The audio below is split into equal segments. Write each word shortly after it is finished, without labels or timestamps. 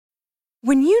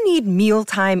When you need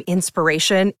mealtime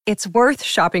inspiration, it's worth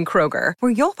shopping Kroger,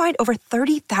 where you'll find over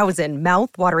 30,000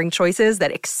 mouth-watering choices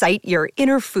that excite your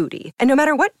inner foodie. And no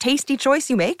matter what tasty choice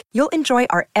you make, you'll enjoy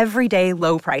our everyday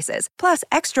low prices, plus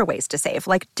extra ways to save,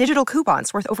 like digital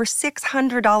coupons worth over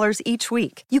 $600 each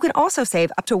week. You can also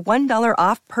save up to $1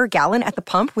 off per gallon at the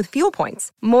pump with fuel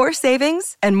points. More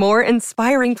savings and more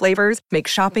inspiring flavors make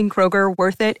shopping Kroger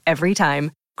worth it every time.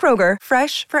 Kroger,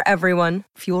 fresh for everyone.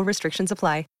 Fuel restrictions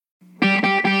apply.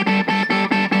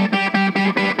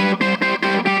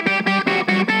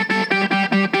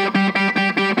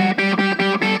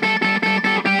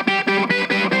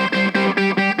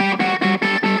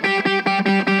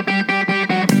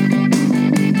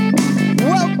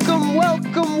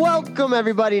 Welcome,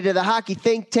 everybody, to the Hockey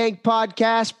Think Tank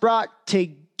podcast, brought to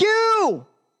you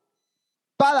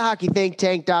by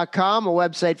thehockeythinktank.com, a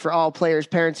website for all players,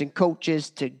 parents, and coaches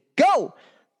to go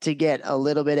to get a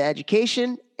little bit of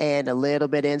education and a little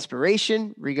bit of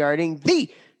inspiration regarding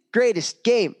the greatest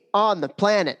game on the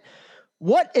planet.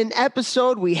 What an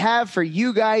episode we have for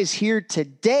you guys here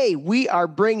today. We are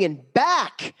bringing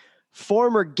back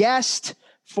former guest,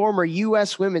 former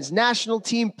U.S. women's national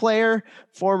team player,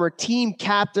 former team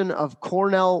captain of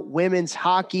Cornell women's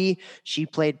hockey. She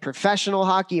played professional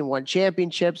hockey and won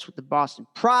championships with the Boston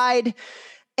Pride.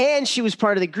 And she was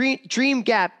part of the Dream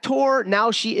Gap Tour.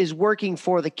 Now she is working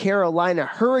for the Carolina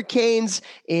Hurricanes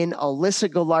in Alyssa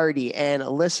Gagliardi. And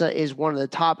Alyssa is one of the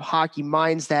top hockey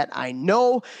minds that I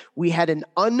know. We had an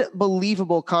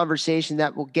unbelievable conversation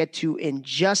that we'll get to in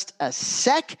just a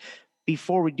sec.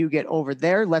 Before we do get over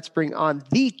there, let's bring on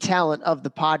the talent of the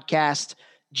podcast,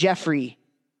 Jeffrey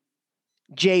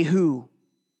Jehu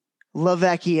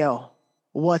Lavecchio.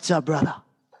 What's up, brother?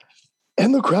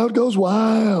 And the crowd goes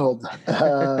wild.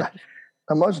 Not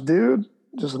much, dude.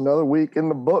 Just another week in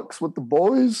the books with the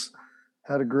boys.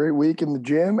 Had a great week in the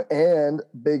gym, and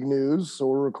big news. So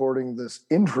we're recording this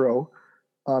intro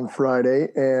on Friday,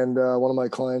 and one of my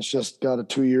clients just got a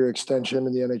 2-year extension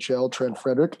in the NHL, Trent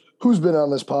Frederick, who's been on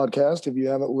this podcast. If you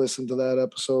haven't listened to that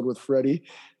episode with Freddie,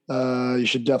 you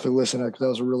should definitely listen to it, because that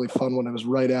was a really fun one. It was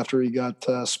right after he got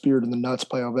speared in the nuts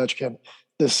by Ovechkin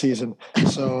this season.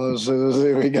 So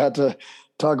we got to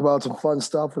talk about some fun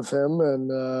stuff with him,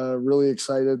 and really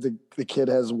excited. The kid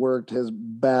has worked his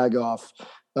bag off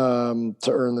to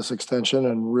earn this extension,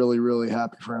 and really, really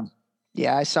happy for him.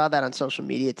 Yeah, I saw that on social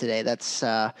media today. That's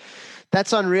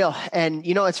unreal. And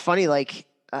you know, it's funny. Like,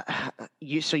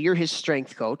 so you're his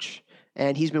strength coach,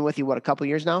 and he's been with you, what, a couple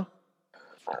years now?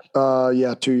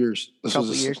 Yeah, 2 years. This was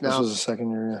the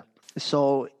second year. Yeah.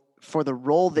 So for the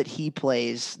role that he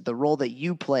plays, the role that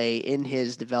you play in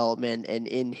his development and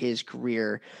in his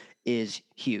career is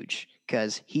huge,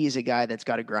 because he's a guy that's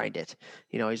got to grind it.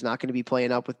 You know, he's not going to be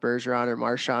playing up with Bergeron or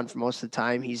Marchand for most of the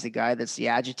time. He's the guy that's the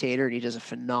agitator, and he does a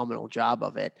phenomenal job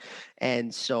of it.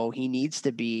 And so he needs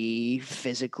to be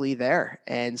physically there.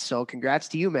 And so congrats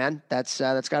to you, man. That's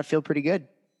got to feel pretty good.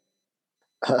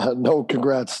 No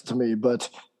congrats to me, but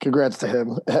congrats to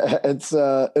him.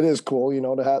 It is cool, you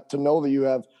know, to know that you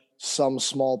have some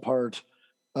small part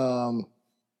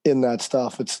in that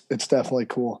stuff. It's definitely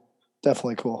cool.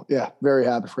 Definitely cool. Yeah, very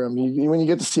happy for him. When you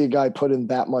get to see a guy put in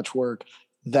that much work,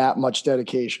 that much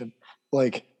dedication,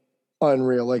 like,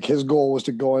 unreal. Like, his goal was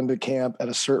to go into camp at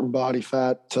a certain body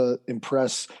fat to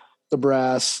impress the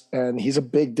brass, and he's a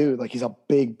big dude. Like, he's a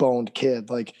big boned kid.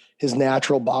 Like, his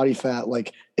natural body fat,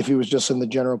 like, if he was just in the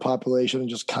general population and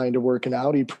just kind of working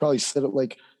out, he'd probably sit at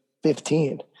like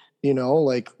 15, you know,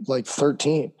 like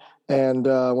 13. And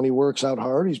when he works out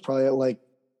hard, he's probably at like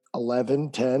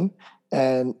 11, 10.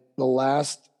 And the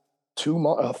last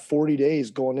 40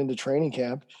 days going into training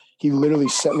camp, he literally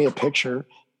sent me a picture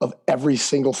of every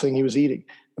single thing he was eating,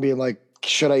 being like,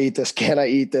 should I eat this? Can I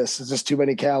eat this? Is this too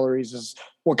many calories?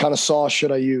 What kind of sauce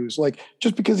should I use? Like,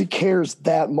 just because he cares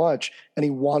that much, and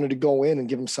he wanted to go in and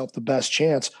give himself the best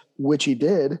chance, which he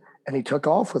did, and he took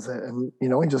off with it. And, you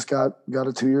know, he just got a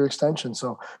 2-year extension.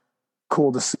 So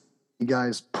cool to see you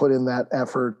guys put in that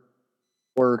effort,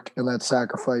 work, and that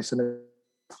sacrifice in it.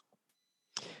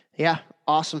 Yeah,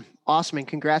 awesome. And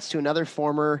congrats to another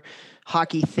former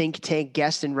Hockey Think Tank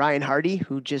guest in Ryan Hardy,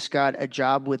 who just got a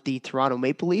job with the Toronto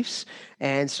Maple Leafs.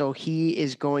 And so he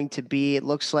is going to be, it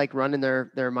looks like, running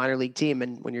their minor league team.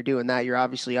 And when you're doing that, you're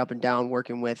obviously up and down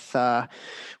working with the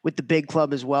big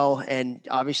club as well. And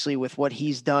obviously with what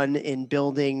he's done in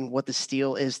building what the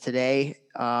Steel is today,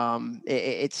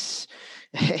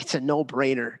 It's a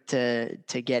no-brainer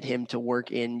to get him to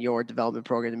work in your development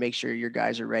program to make sure your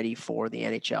guys are ready for the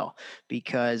NHL.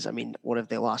 Because I mean, what if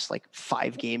they lost like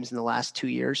 5 games in the last 2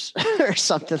 years or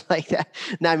something like that?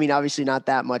 No, I mean, obviously not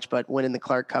that much, but winning the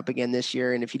Clark Cup again this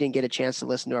year. And if you didn't get a chance to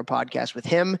listen to our podcast with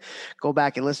him, go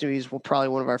back and listen to him. He's probably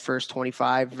one of our first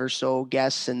 25 or so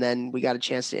guests. And then we got a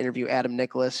chance to interview Adam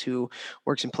Nicholas, who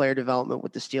works in player development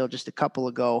with the Steel just a couple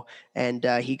ago. And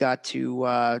he got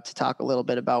to talk a little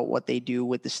bit about what they do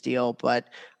with the Steel. But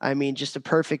I mean, just a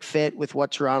perfect fit with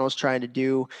what Toronto's trying to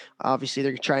do. Obviously,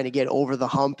 they're trying to get over the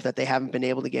hump that they haven't been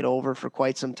able to get over for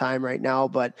quite some time right now.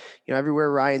 But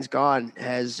everywhere Ryan's gone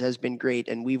has been great,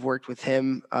 and we've worked with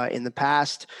him in the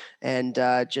past, and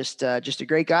just a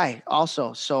great guy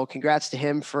also. So congrats to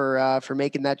him for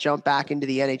making that jump back into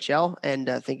the NHL, and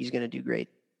I think he's going to do great.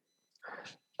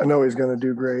 I know he's going to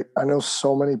do great. I know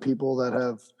so many people that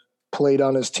have played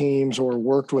on his teams or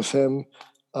worked with him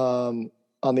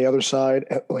on the other side.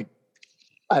 Like,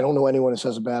 I don't know anyone that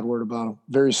says a bad word about him.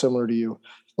 Very similar to you.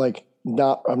 Like,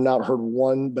 I've not heard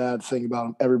one bad thing about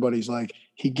him. Everybody's like,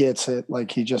 he gets it.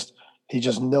 Like, he just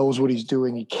knows what he's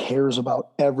doing. He cares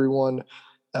about everyone.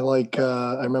 I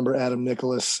remember Adam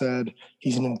Nicholas said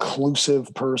he's an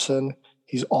inclusive person.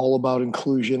 He's all about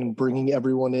inclusion and bringing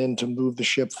everyone in to move the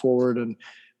ship forward. And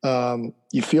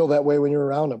you feel that way when you're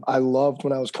around him. I loved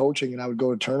when I was coaching and I would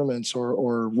go to tournaments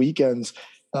or weekends,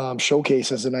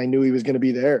 showcases, and I knew he was going to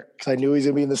be there because I knew he was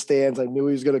going to be in the stands. I knew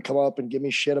he was going to come up and give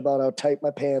me shit about how tight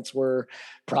my pants were.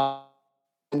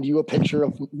 Send you a picture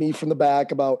of me from the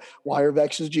back about why are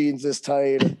Vex's jeans this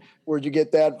tight? And where'd you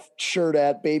get that shirt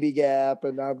at, Baby Gap?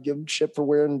 And I'm giving shit for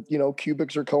wearing, cubic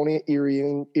zirconia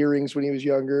earrings when he was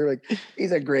younger. Like,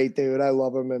 he's a great dude. I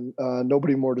love him, and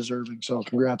nobody more deserving. So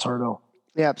congrats, Hardo.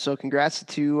 Yeah, so congrats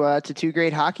to two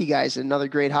great hockey guys. Another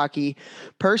great hockey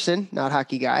person, not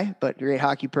hockey guy, but great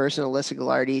hockey person, Alyssa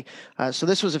Gagliardi. So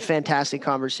this was a fantastic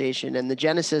conversation, and the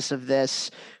genesis of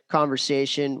this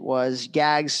conversation was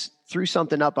Gags threw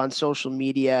something up on social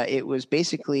media. It was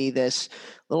basically this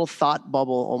little thought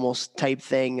bubble almost type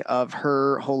thing of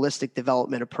her holistic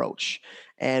development approach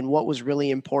and what was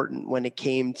really important when it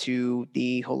came to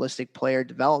the holistic player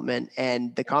development.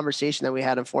 And the conversation that we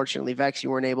had, unfortunately, Vex, you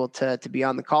weren't able to be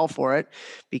on the call for it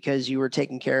because you were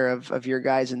taking care of your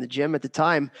guys in the gym at the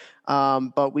time.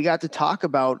 But we got to talk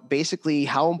about basically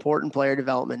how important player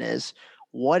development is,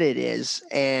 what it is,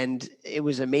 and it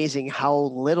was amazing how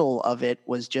little of it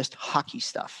was just hockey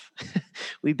stuff.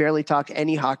 We barely talked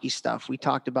any hockey stuff. We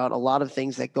talked about a lot of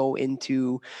things that go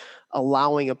into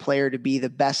allowing a player to be the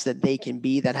best that they can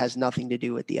be that has nothing to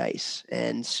do with the ice.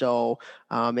 And so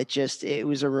it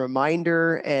was a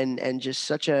reminder and just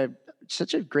such a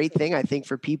great thing, I think,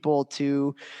 for people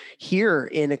to hear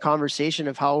in a conversation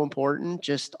of how important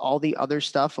just all the other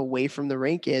stuff away from the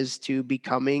rink is to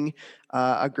becoming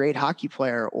a great hockey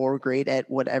player or great at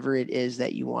whatever it is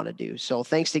that you want to do. So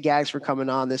thanks to Gags for coming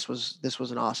on. This was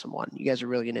an awesome one. You guys are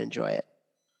really going to enjoy it.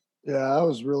 Yeah, I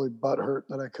was really butthurt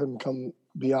that I couldn't come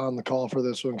be on the call for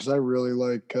this one because I really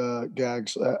like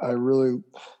Gags. I really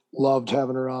loved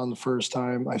having her on the first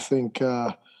time. I think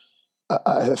that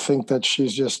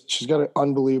she's got an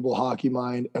unbelievable hockey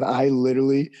mind, and I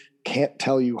literally can't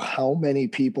tell you how many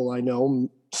people I know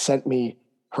sent me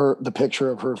the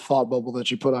picture of her thought bubble that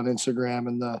she put on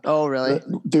Instagram oh really,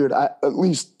 dude, at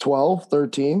least 12,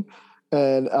 13.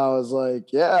 And I was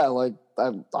like, yeah, like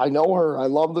I know her. I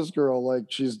love this girl. Like,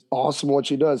 she's awesome what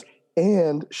she does.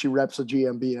 And she reps a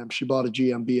GMBM. She bought a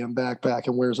GMBM backpack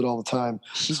and wears it all the time.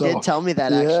 She did tell me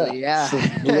that, actually. Yeah.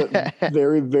 So,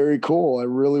 very, very cool. I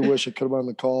really wish I could have been on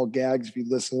the call. Gags, if you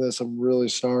listen to this, I'm really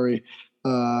sorry.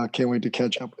 Can't wait to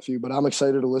catch up with you. But I'm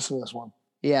excited to listen to this one.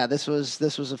 Yeah, this was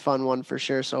a fun one for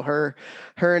sure. So her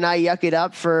and I yuck it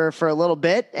up for a little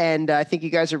bit, and I think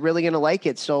you guys are really going to like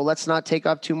it. So let's not take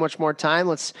up too much more time.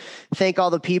 Let's thank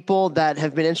all the people that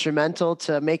have been instrumental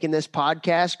to making this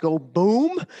podcast go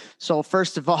boom. So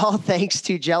first of all, thanks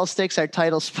to Gel Sticks, our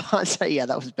title sponsor. Yeah,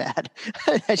 that was bad.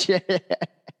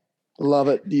 Love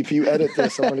it. If you edit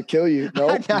this, I'm going to kill you. No,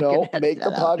 make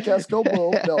the podcast go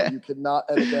boom. No, you cannot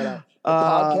edit that out. The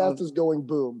podcast is going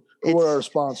boom. Who are our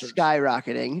sponsors?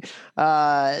 Skyrocketing.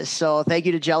 So thank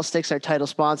you to Gel Sticks, our title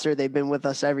sponsor. They've been with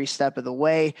us every step of the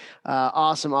way.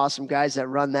 Awesome guys that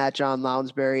run that. John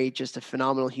Lounsbury, just a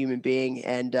phenomenal human being,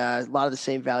 and a lot of the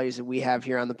same values that we have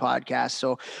here on the podcast.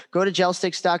 So go to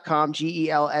gelsticks.com,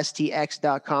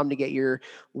 GELSTX.com, to get your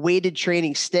weighted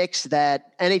training sticks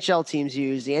that NHL teams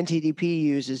use, the NTDP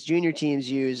uses, junior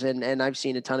teams use, and I've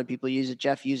seen a ton of people use it.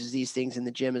 Jeff uses these things in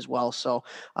the gym as well. So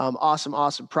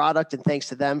awesome product, and thanks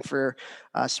to them for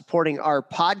supporting our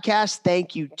podcast.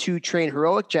 Thank you to Train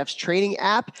Heroic, Jeff's training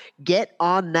app. Get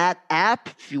on that app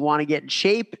if you want to get in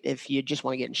shape, if you just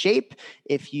want to get in shape,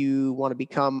 if you want to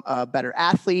become a better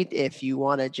athlete, if you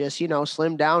want to just,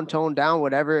 slim down, tone down,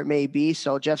 whatever it may be.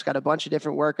 So Jeff's got a bunch of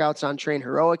different workouts on Train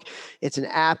Heroic. It's an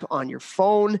app on your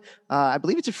phone. I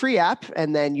believe it's a free app.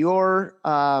 And then your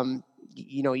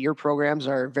programs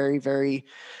are very, very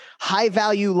high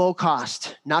value, low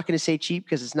cost. Not going to say cheap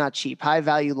because it's not cheap. High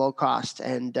value, low cost.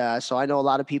 And so I know a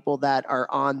lot of people that are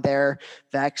on there.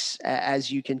 Vex, as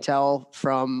you can tell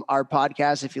from our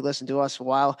podcast, if you listen to us a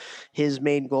while, his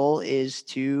main goal is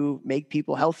to make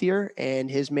people healthier.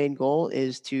 And his main goal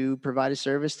is to provide a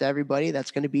service to everybody that's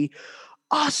going to be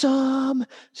awesome.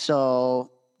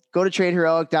 So go to Train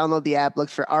Heroic, download the app, look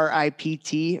for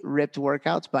RIPT, Ripped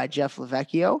Workouts by Jeff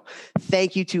Lavecchio.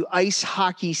 Thank you to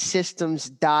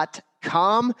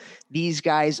icehockeysystems.com. These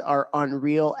guys are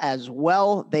unreal as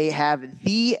well. They have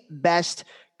the best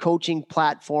coaching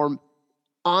platform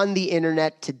on the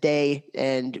internet today,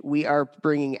 and we are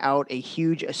bringing out a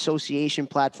huge association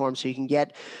platform so you can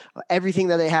get everything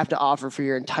that they have to offer for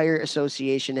your entire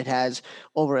association. It has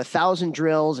over 1,000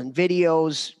 drills and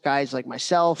videos, guys like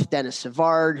myself, Dennis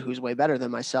Savard, who's way better than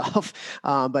myself,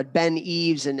 but Ben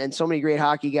Eves and so many great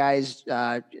hockey guys,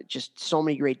 just so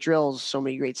many great drills, so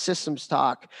many great systems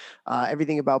talk,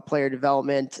 everything about player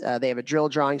development. They have a drill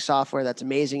drawing software that's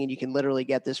amazing, and you can literally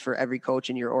get this for every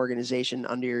coach in your organization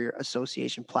under your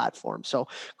association platform. So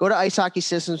go to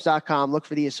icehockeysystems.com, look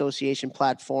for the association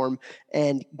platform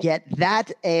and get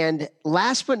that. And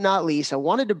last but not least, I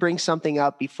wanted to bring something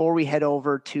up before we head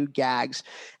over to Gags.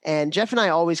 And Jeff and I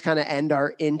always kind of end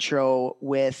our intro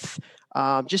with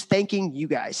just thanking you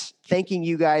guys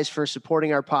for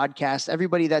supporting our podcast,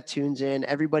 everybody that tunes in,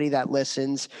 everybody that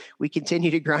listens. We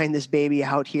continue to grind this baby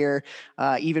out here,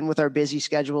 even with our busy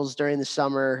schedules during the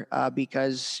summer,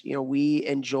 because, we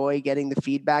enjoy getting the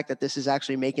feedback that this is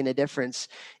actually making a difference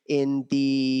in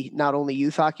the, not only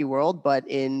youth hockey world, but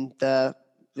in the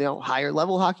higher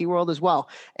level hockey world as well.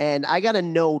 And I got a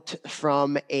note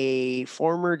from a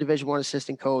former Division I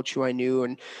assistant coach who I knew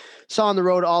and saw on the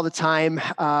road all the time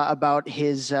about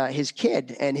his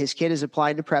kid, and his kid is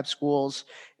applying to prep schools,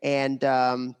 and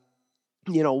so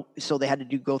they had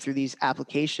to go through these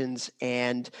applications,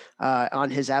 and on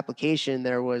his application,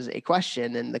 there was a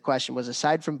question, and the question was,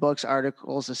 aside from books,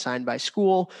 articles assigned by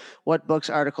school, what books,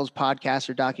 articles, podcasts,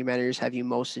 or documentaries have you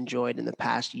most enjoyed in the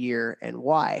past year and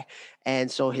why?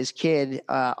 And so his kid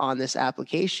on this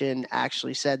application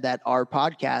actually said that our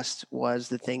podcast was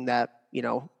the thing that,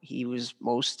 he was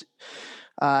most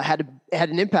had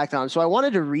an impact on him. So I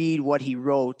wanted to read what he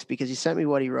wrote, because he sent me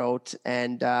what he wrote,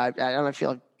 and I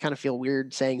kind of feel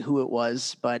weird saying who it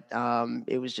was, but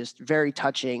it was just very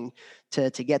touching to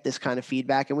get this kind of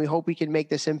feedback, and we hope we can make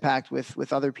this impact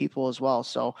with other people as well.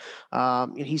 So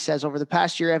he says, over the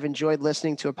past year, I've enjoyed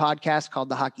listening to a podcast called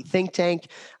The Hockey Think Tank.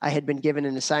 I had been given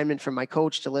an assignment from my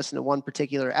coach to listen to one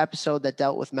particular episode that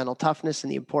dealt with mental toughness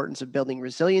and the importance of building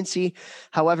resiliency.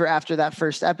 However, after that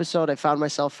first episode, I found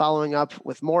myself following up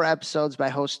with more episodes by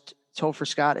host Topher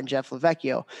Scott and Jeff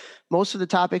Lavecchio. Most of the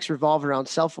topics revolve around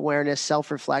self-awareness,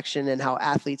 self-reflection, and how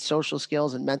athletes' social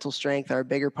skills and mental strength are a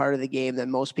bigger part of the game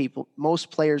than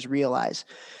most players realize.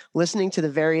 Listening to the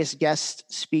various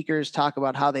guest speakers talk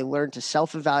about how they learned to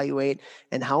self-evaluate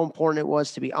and how important it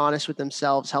was to be honest with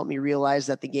themselves helped me realize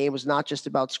that the game was not just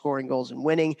about scoring goals and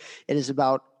winning. It is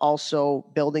about also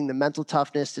building the mental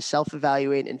toughness to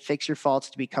self-evaluate and fix your faults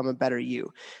to become a better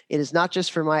you. It is not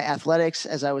just for my athletics,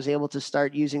 as I was able to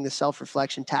start using the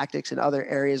self-reflection tactics in other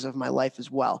areas of my life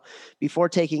as well. Before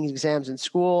taking exams in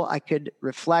school, I could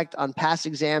reflect on past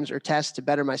exams or tests to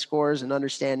better my scores and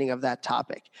understanding of that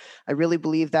topic. I really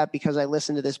believe that because I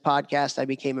listened to this podcast, I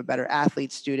became a better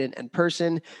athlete, student, and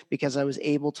person, because I was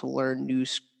able to learn new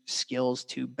skills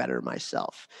to better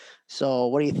myself. So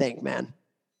what do you think, man?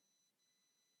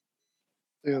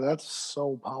 Dude, that's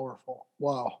so powerful.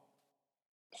 Wow.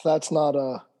 If that's not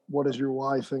a what is your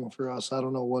why thing for us, I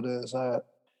don't know what is.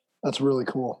 That's really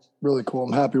cool. Really cool.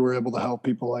 I'm happy we're able to help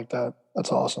people like that.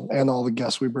 That's awesome. And all the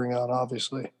guests we bring on,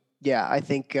 obviously. Yeah, I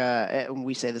think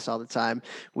we say this all the time.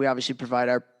 We obviously provide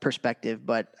our perspective,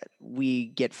 but we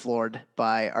get floored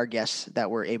by our guests that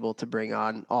we're able to bring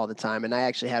on all the time. And I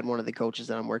actually had one of the coaches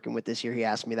that I'm working with this year. He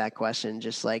asked me that question,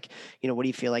 just like, what do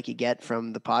you feel like you get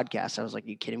from the podcast? I was like, are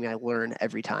you kidding me? I learn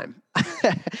every time.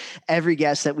 Every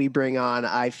guest that we bring on,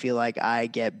 I feel like I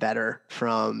get better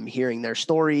from hearing their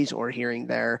stories or hearing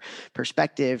their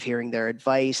perspective, hearing their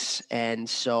advice. And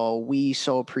so we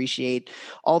so appreciate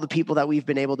all the people that we've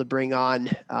been able to bring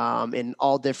on in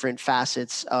all different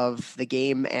facets of the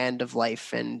game and of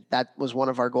life. And that was one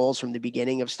of our goals from the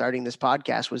beginning of starting this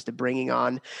podcast, was to bringing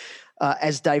on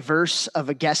as diverse of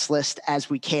a guest list as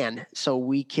we can, so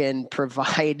we can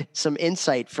provide some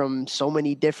insight from so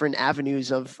many different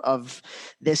avenues of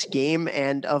this game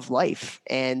and of life.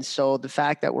 And so the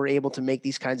fact that we're able to make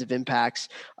these kinds of impacts,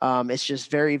 it's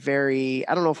just very, very,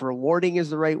 I don't know if rewarding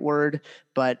is the right word,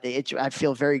 but I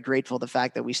feel very grateful the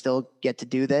fact that we still get to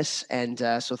do this. And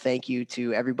so thank you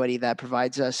to everybody that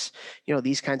provides us,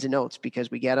 these kinds of notes, because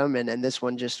we get them. And this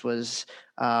one just was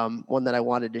one that I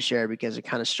wanted to share because it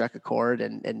kind of struck a chord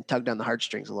and tugged on the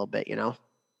heartstrings a little bit,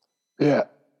 Yeah.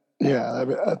 Yeah. I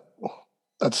mean,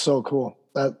 that's so cool.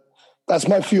 That's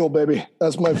my fuel, baby.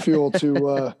 That's my fuel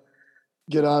to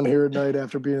get on here at night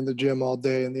after being in the gym all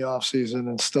day in the off season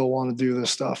and still want to do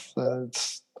this stuff.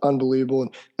 It's unbelievable.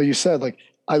 And like you said, like,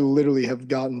 I literally have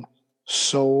gotten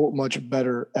so much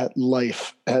better at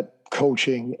life, at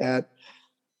coaching, at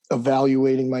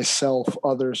evaluating myself,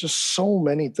 others, just so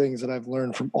many things that I've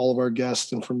learned from all of our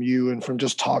guests and from you and from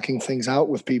just talking things out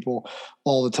with people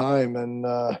all the time. And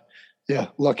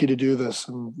lucky to do this,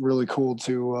 and really cool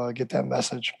to get that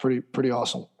message. Pretty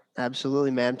awesome.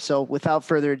 Absolutely, man. So without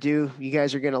further ado, you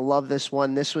guys are going to love this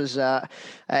one. This was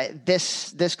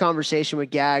this conversation with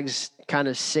Gags kind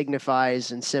of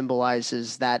signifies and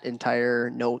symbolizes that entire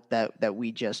note that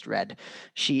we just read.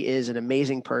 She is an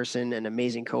amazing person, an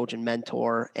amazing coach and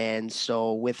mentor. And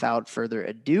so without further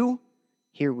ado,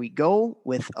 here we go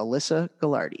with Alyssa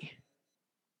Gagliardi.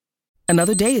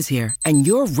 Another day is here, and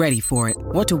you're ready for it.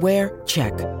 What to wear?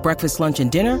 Check. Breakfast, lunch, and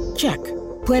dinner? Check.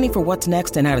 Planning for what's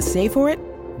next and how to save for it?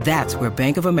 That's where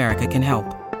Bank of America can help.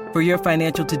 For your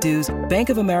financial to-dos, Bank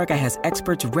of America has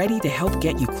experts ready to help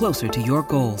get you closer to your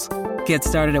goals. Get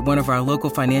started at one of our local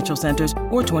financial centers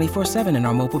or 24/7 in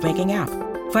our mobile banking app.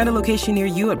 Find a location near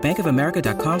you at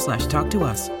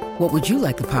bankofamerica.com/talktous. What would you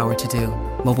like the power to do?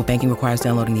 Mobile banking requires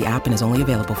downloading the app and is only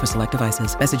available for select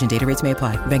devices. Message and data rates may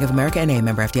apply. Bank of America N.A.,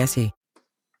 member FDIC.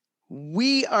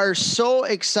 We are so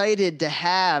excited to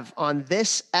have on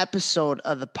this episode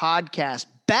of the podcast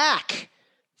back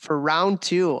for round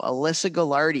 2, Alyssa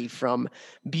Gagliardi from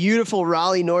beautiful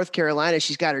Raleigh, North Carolina.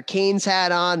 She's got her Canes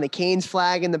hat on, the Canes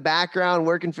flag in the background,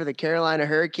 working for the Carolina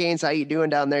Hurricanes. How you doing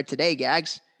down there today,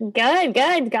 Gags? Good.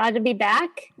 Glad to be back.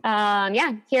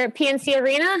 Here at PNC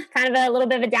Arena, kind of a little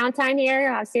bit of a downtime here.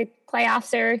 Obviously,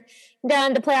 playoffs are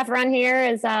done. The playoff run here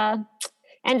is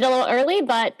ended a little early,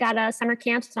 but got summer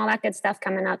camps and all that good stuff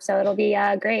coming up. So it'll be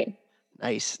great.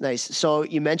 Nice. So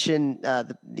you mentioned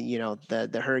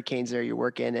the Hurricanes there you're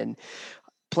working, and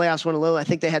playoffs went a little. I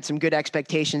think they had some good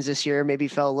expectations this year. Maybe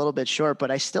fell a little bit short,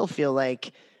 but I still feel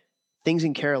like things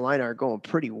in Carolina are going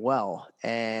pretty well,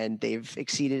 and they've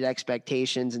exceeded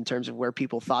expectations in terms of where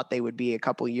people thought they would be a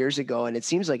couple of years ago. And it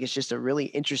seems like it's just a really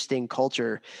interesting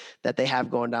culture that they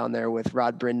have going down there with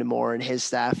Rod Brindamore and his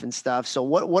staff and stuff. So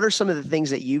what are some of the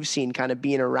things that you've seen kind of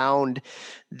being around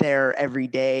there every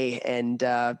day and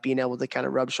being able to kind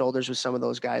of rub shoulders with some of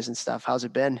those guys and stuff? How's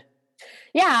it been?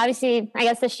 Yeah, obviously, I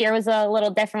guess this year was a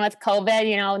little different with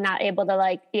COVID, not able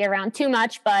to be around too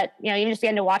much, but, you just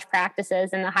getting to watch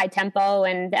practices and the high tempo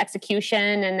and the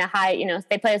execution and the high,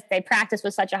 they practice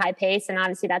with such a high pace. And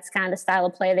obviously that's kind of the style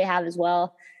of play they have as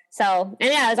well. So, and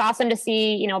yeah, it was awesome to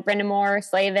see, Brindamore,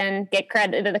 Slavin get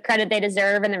the credit they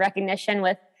deserve and the recognition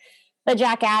with the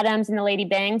Jack Adams and the Lady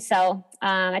Bing. So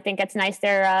I think it's nice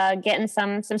they're getting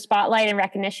some spotlight and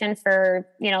recognition for,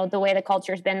 the way the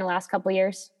culture has been the last couple of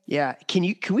years. Yeah. Can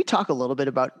we talk a little bit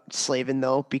about Slavin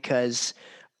though? Because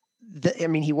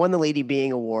he won the Lady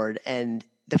Bing award, and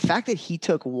the fact that he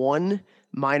took one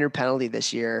minor penalty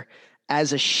this year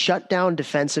as a shutdown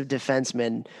defensive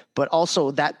defenseman, but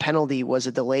also that penalty was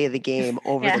a delay of the game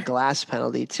over the glass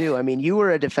penalty too. You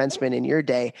were a defenseman in your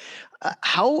day.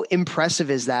 How impressive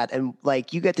is that? And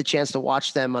you get the chance to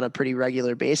watch them on a pretty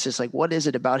regular basis. What is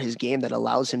it about his game that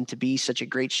allows him to be such a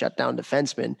great shutdown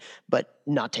defenseman, but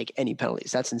not take any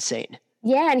penalties? That's insane.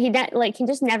 Yeah. And he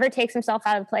just never takes himself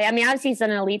out of play. Obviously he's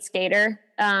an elite skater.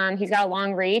 He's got a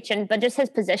long reach but just his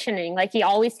positioning, he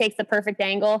always takes the perfect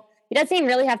angle. He doesn't even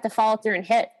really have to follow through and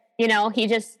hit, he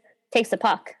just takes the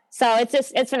puck. So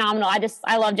it's phenomenal.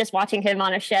 I love just watching him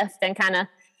on a shift and kind of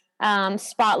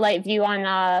spotlight view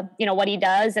on, what he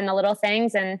does and the little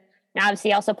things. And obviously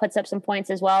he also puts up some points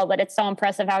as well, but it's so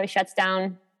impressive how he shuts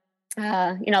down,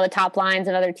 the top lines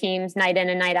of other teams night in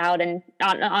and night out. And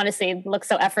honestly, looks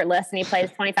so effortless, and he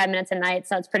plays 25 minutes a night.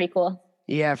 So it's pretty cool.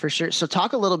 Yeah, for sure. So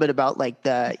talk a little bit about like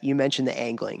you mentioned the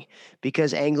angling,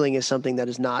 because angling is something that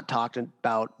is not talked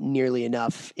about nearly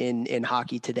enough in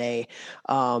hockey today.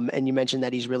 And you mentioned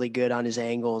that he's really good on his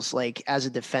angles. Like as a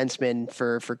defenseman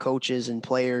for coaches and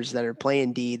players that are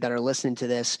playing D that are listening to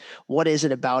this, what is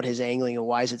it about his angling and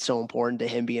why is it so important to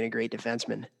him being a great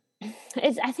defenseman?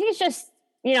 I think it's just,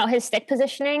 his stick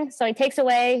positioning. So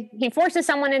he forces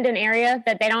someone into an area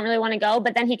that they don't really want to go,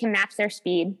 but then he can match their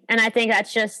speed. And I think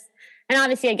that's just, and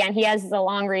obviously again, he has the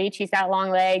long reach, he's got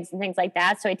long legs and things like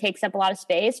that. So he takes up a lot of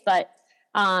space, but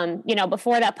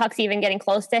before that puck's even getting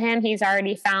close to him, he's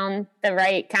already found the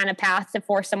right kind of path to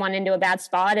force someone into a bad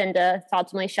spot and to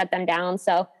ultimately shut them down.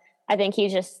 So I think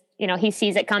he's just, he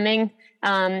sees it coming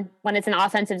when it's an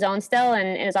offensive zone still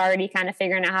and is already kind of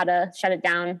figuring out how to shut it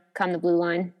down come the blue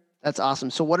line. That's awesome.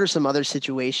 So what are some other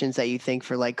situations that you think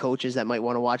for like coaches that might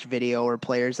want to watch video or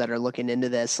players that are looking into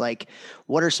this? Like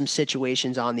what are some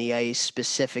situations on the ice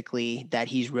specifically that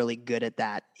he's really good at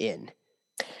that in?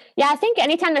 Yeah, I think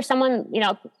anytime there's someone,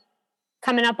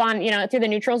 coming up on, through the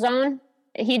neutral zone,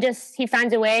 he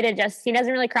finds a way to he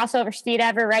doesn't really cross over speed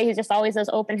ever, right? He's just always those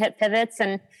open hip pivots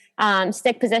and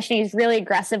stick position. He's really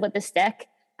aggressive with the stick.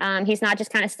 He's not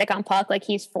just kind of stick on puck, like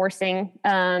he's forcing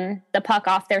the puck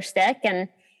off their stick. And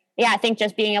yeah, I think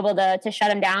just being able to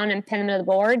shut him down and pin him to the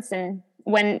boards. And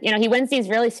when, he wins these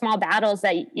really small battles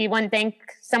that you wouldn't think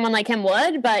someone like him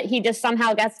would, but he just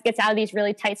somehow gets out of these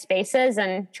really tight spaces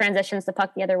and transitions the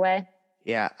puck the other way.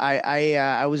 Yeah,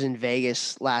 I was in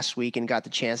Vegas last week and got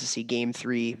the chance to see Game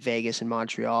 3, Vegas and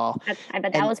Montreal. I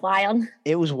bet that was wild.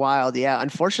 It was wild, yeah.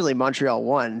 Unfortunately, Montreal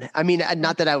won. I mean,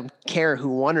 not that I would care who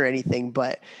won or anything,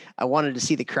 but I wanted to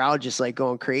see the crowd just like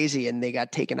going crazy, and they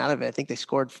got taken out of it. I think they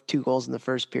scored 2 goals in the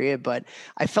first period, but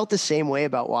I felt the same way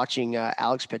about watching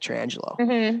Alex Pietrangelo.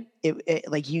 Mm-hmm. It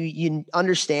like you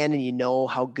understand and you know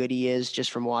how good he is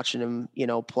just from watching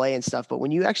him, play and stuff. But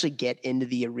when you actually get into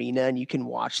the arena and you can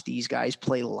watch these guys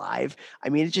play live, I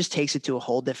mean, it just takes it to a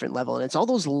whole different level. And it's all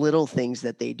those little things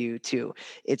that they do too.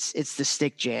 It's the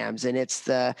stick jams and it's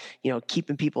the,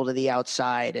 keeping people to the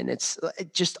outside. And it's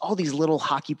just all these little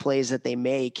hockey plays that they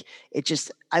make.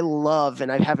 I love,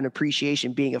 and I have an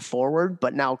appreciation being a forward,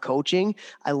 but now coaching,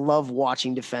 I love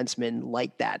watching defensemen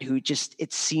like that, who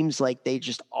it seems like they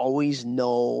just always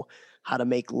know how to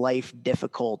make life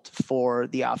difficult for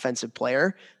the offensive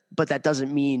player, but that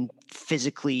doesn't mean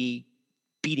physically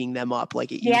beating them up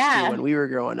like it used to when we were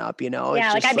growing up,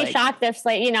 Yeah, I'd be shocked if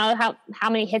how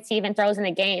many hits he even throws in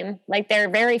a game. Like they're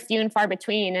very few and far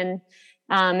between, and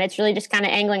it's really just kind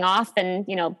of angling off and,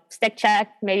 stick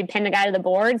check, maybe pin the guy to the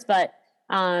boards. But,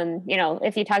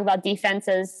 if you talk about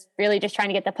defenses, really just trying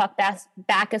to get the puck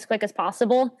back as quick as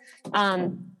possible.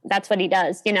 That's what he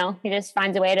does. He just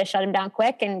finds a way to shut him down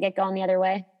quick and get going the other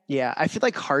way. Yeah, I feel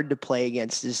like hard to play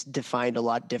against is defined a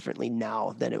lot differently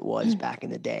now than it was back in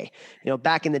the day.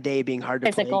 Back in the day, being hard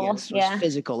to play against was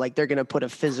physical. Like they're going to put a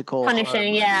physical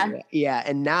punishing. Yeah.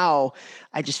 And now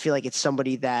I just feel like it's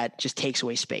somebody that just takes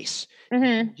away space.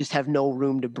 Mm-hmm. You just have no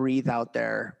room to breathe out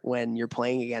there when you're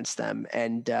playing against them.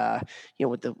 And,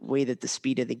 with the way that the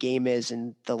speed of the game is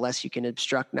and the less you can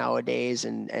obstruct nowadays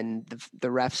and the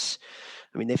refs,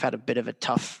 I mean, they've had a bit of a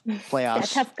tough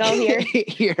playoffs tough go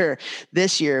here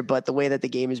this year, but the way that the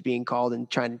game is being called and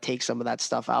trying to take some of that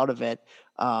stuff out of it,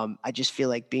 I just feel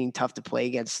like being tough to play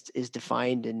against is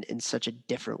defined in such a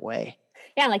different way.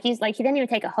 Yeah, he didn't even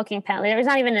take a hooking penalty. There was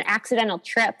not even an accidental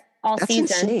trip all That's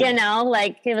season. Insane.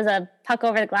 It was a puck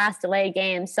over the glass delay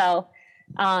game. So,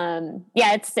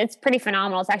 it's pretty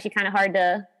phenomenal. It's actually kind of hard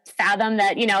to fathom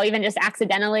that, even just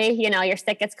accidentally, your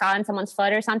stick gets caught in someone's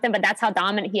foot or something, but that's how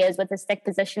dominant he is with his stick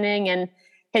positioning and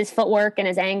his footwork and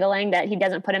his angling, that he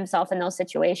doesn't put himself in those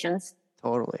situations.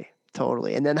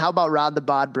 Totally. And then how about Rod the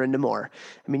Bod Brindamore?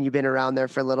 I mean, you've been around there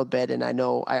for a little bit, and I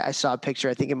know I saw a picture,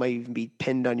 I think it might even be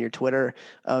pinned on your Twitter,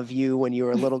 of you when you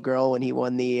were a little girl when he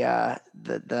won the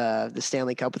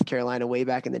Stanley Cup with Carolina way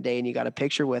back in the day, and you got a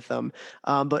picture with him.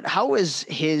 But how is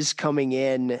his coming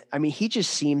in? I mean, he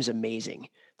just seems amazing.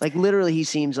 Like literally he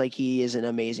seems like he is an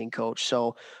amazing coach.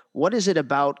 So what is it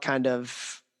about kind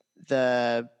of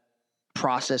the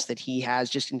process that he has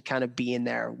just in kind of being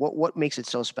there? What makes it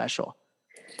so special?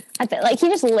 I feel like he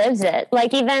just lives it.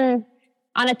 Like even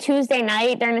on a Tuesday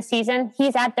night during the season,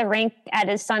 he's at the rink at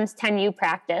his son's 10U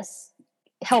practice,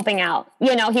 helping out.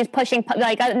 He's pushing,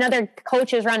 like another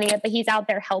coach is running it, but he's out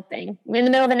there helping in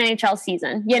the middle of an NHL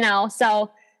season, So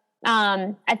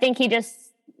I think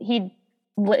he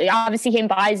obviously he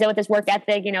embodies it with his work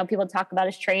ethic. People talk about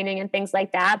his training and things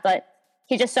like that, but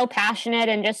he's just so passionate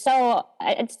and just so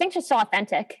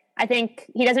authentic. I think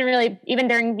he doesn't really, even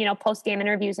during, post-game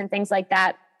interviews and things like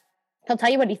that, he'll tell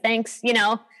you what he thinks. He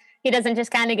doesn't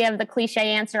just kind of give the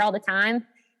cliche answer all the time.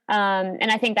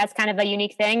 And I think that's kind of a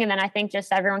unique thing. And then I think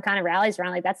just everyone kind of rallies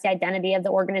around, like, that's the identity of the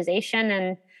organization.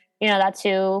 And, that's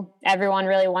who everyone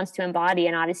really wants to embody.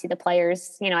 And obviously the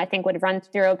players, I think would run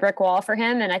through a brick wall for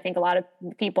him. And I think a lot of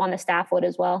people on the staff would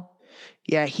as well.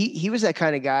 Yeah, he was that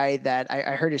kind of guy that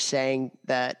I heard us saying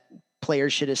that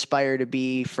players should aspire to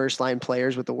be first line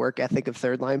players with the work ethic of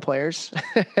third line players.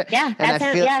 Yeah. And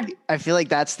I feel like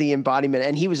that's the embodiment.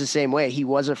 And he was the same way. He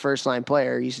was a first line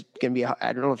player. He's going to be,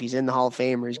 I don't know if he's in the Hall of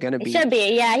Fame or he's going to be. He should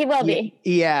be. Yeah, he will be.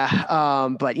 Yeah.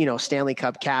 But Stanley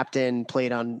Cup captain,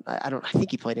 played on, I think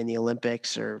he played in the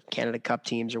Olympics or Canada Cup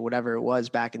teams or whatever it was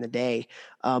back in the day.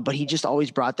 But he just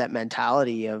always brought that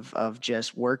mentality of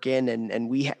just working. And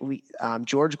we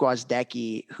George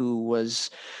Gwozdecky, who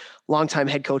was longtime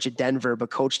head coach at Denver, but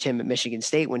coached him at Michigan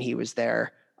State when he was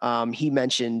there. He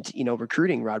mentioned,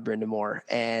 recruiting Rod Brind'Amour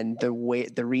and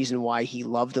the reason why he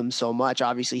loved him so much.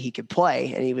 Obviously he could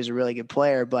play and he was a really good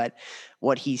player, but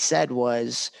what he said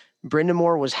was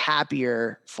Brind'Amour was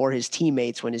happier for his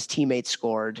teammates when his teammates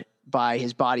scored by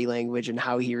his body language and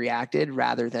how he reacted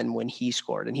rather than when he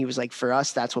scored. And he was like, for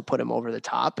us, that's what put him over the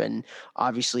top. And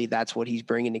obviously that's what he's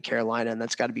bringing to Carolina. And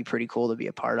that's got to be pretty cool to be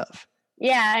a part of.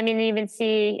 Yeah, I mean, even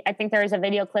I think there was a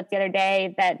video clip the other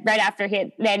day that right after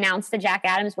they announced the Jack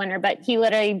Adams winner, but he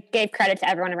literally gave credit to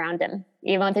everyone around him.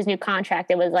 Even with his new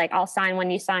contract, it was like, I'll sign when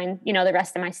you sign, the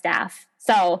rest of my staff.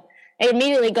 So it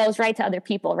immediately goes right to other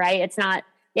people, right? It's not,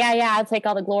 I'll take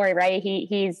all the glory, right?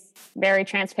 He's very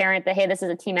transparent that, hey, this is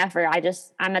a team effort.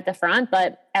 I'm at the front,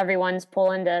 but everyone's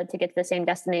pulling to get to the same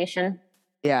destination.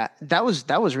 Yeah, that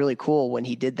was really cool when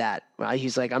he did that.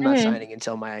 He's like, I'm not signing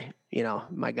until my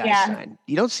guys sign.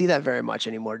 You don't see that very much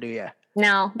anymore, do you?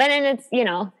 No, but then it's,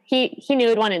 he knew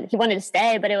he wanted to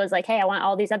stay, but it was like, hey, I want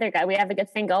all these other guys. We have a good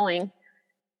thing going.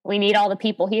 We need all the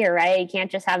people here, right? You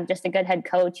can't just have just a good head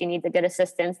coach. You need the good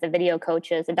assistants, the video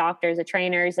coaches, the doctors, the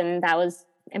trainers, and that was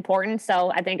important.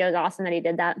 So I think it was awesome that he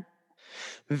did that.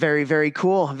 Very, very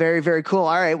cool. Very, very cool.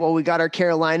 All right. Well, we got our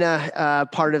Carolina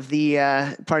part of the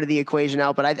equation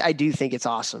out, but I do think it's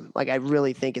awesome. Like, I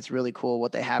really think it's really cool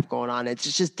what they have going on.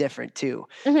 It's just different too.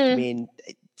 Mm-hmm. I mean,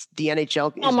 the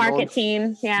NHL small market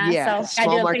team. Yeah. So I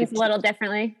do things a little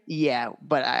differently. Yeah.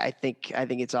 But I think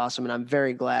it's awesome. And I'm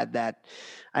very glad that,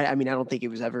 I don't think it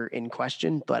was ever in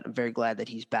question, but I'm very glad that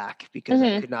he's back because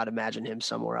I could not imagine him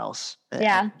somewhere else.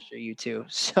 Yeah. I'm sure you too.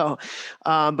 So,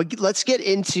 but let's get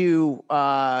into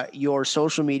your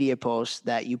social media post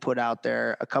that you put out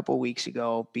there a couple weeks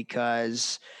ago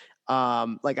because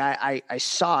I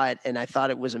saw it and I thought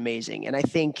it was amazing. And I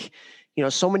think,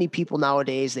 so many people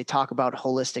nowadays, they talk about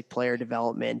holistic player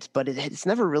development, but it's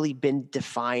never really been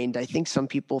defined. I think some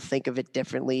people think of it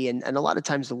differently. And a lot of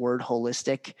times the word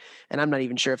holistic, and I'm not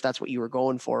even sure if that's what you were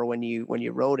going for when you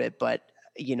wrote it, but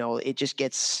it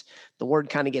just the word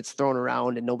kind of gets thrown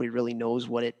around and nobody really knows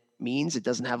what it means. It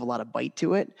doesn't have a lot of bite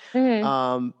to it.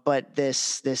 Mm-hmm. But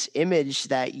this image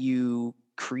that you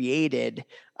created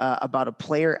about a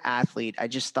player athlete, I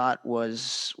just thought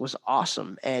was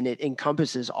awesome. And it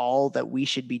encompasses all that we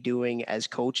should be doing as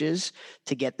coaches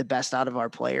to get the best out of our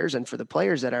players. And for the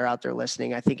players that are out there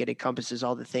listening, I think it encompasses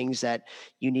all the things that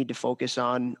you need to focus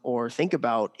on or think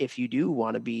about if you do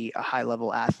want to be a high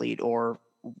level athlete or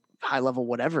high level,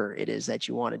 whatever it is that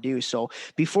you want to do. So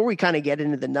before we kind of get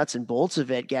into the nuts and bolts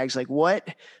of it, Gags, like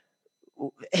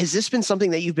has this been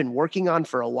something that you've been working on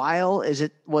for a while?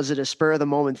 Was it a spur of the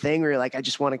moment thing where you're like, I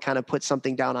just want to kind of put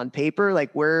something down on paper?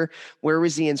 Like where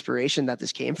was the inspiration that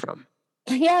this came from?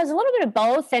 Yeah, it was a little bit of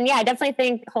both. And yeah, I definitely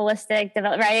think holistic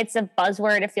development, right? It's a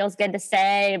buzzword. It feels good to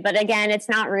say, but again, it's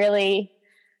not really,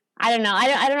 I don't know.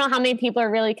 I don't know how many people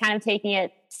are really kind of taking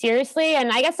it seriously.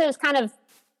 And I guess it was kind of,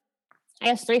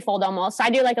 threefold almost. So I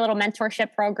do like a little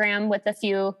mentorship program with a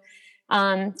few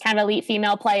kind of elite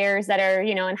female players that are,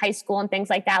 in high school and things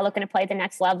like that, looking to play at the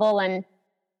next level. And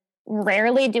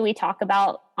rarely do we talk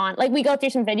about we go through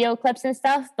some video clips and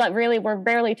stuff, but really we're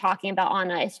barely talking about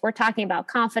on ice. We're talking about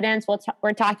confidence.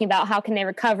 We're talking about how can they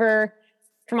recover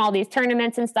from all these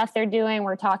tournaments and stuff they're doing.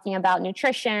 We're talking about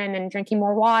nutrition and drinking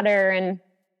more water and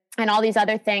all these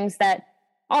other things that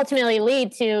ultimately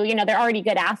lead to, they're already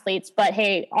good athletes, but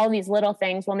hey, all these little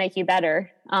things will make you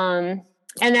better. And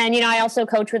then, I also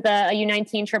coach with a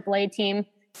U19 AAA team,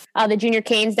 the Junior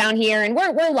Canes down here. And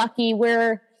we're lucky.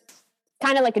 We're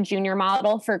kind of like a junior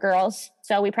model for girls.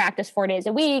 So we practice 4 days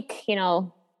a week.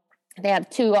 They have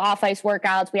 2 off-ice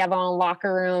workouts. We have our own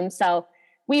locker room. So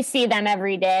we see them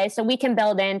every day. So we can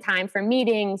build in time for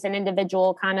meetings and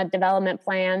individual kind of development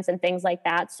plans and things like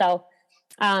that. So,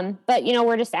 but,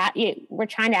 we're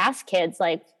trying to ask kids,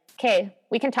 like, okay,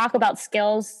 we can talk about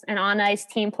skills and on ice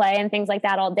team play and things like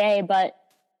that all day, but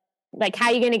like, how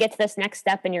are you going to get to this next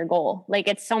step in your goal? Like,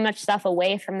 it's so much stuff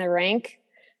away from the rink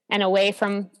and away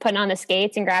from putting on the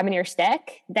skates and grabbing your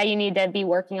stick that you need to be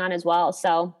working on as well.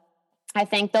 So I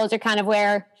think those are kind of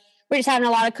where we're just having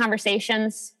a lot of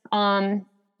conversations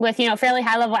with, fairly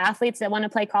high level athletes that want to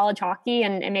play college hockey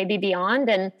and maybe beyond.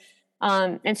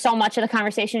 And so much of the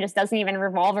conversation just doesn't even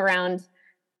revolve around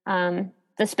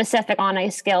the specific on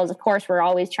ice skills. Of course, we're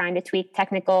always trying to tweak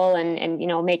technical and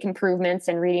make improvements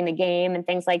and reading the game and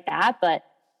things like that. But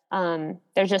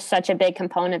there's just such a big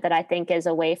component that I think is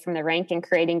away from the rink and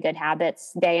creating good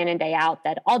habits day in and day out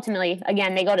that ultimately,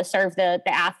 again, they go to serve the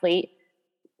athlete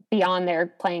beyond their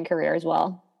playing career as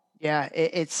well. Yeah,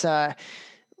 it's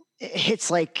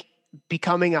like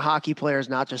becoming a hockey player is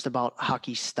not just about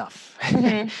hockey stuff.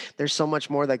 Mm-hmm. There's so much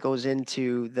more that goes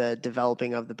into the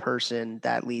developing of the person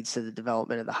that leads to the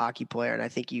development of the hockey player. And I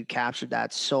think you captured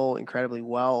that so incredibly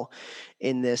well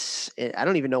in this. I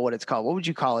don't even know what it's called. What would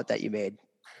you call it that you made?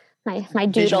 My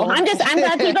doodle. I'm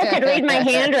glad people could read my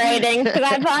handwriting, because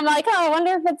I'm like, I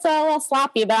wonder if it's a little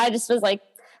sloppy, but I just was like,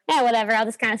 yeah, whatever. I'll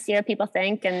just kind of see what people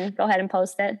think and go ahead and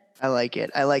post it. I like it.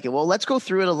 Well, let's go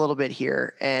through it a little bit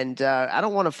here. And I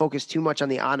don't want to focus too much on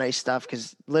the on-ice stuff,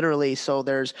 because literally, so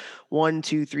there's 1,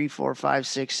 2, 3, 4, 5,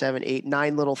 6, 7, 8,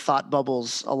 9 little thought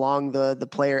bubbles along the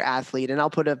player athlete. And I'll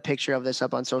put a picture of this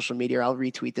up on social media, or I'll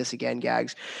retweet this again,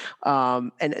 Gags.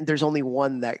 And there's only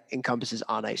one that encompasses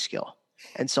on-ice skill.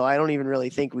 And so I don't even really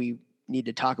think we need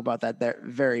to talk about that there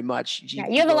very much.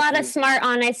 You have a lot of smart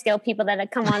on ice skill people that have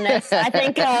come on this. I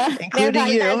think including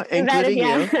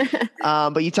you.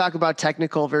 But you talk about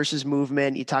technical versus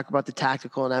movement. You talk about the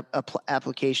tactical and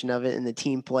application of it in the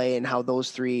team play, and how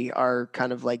those three are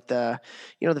kind of like the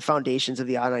foundations of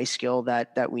the on ice skill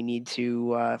that we need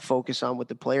to focus on with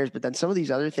the players. But then some of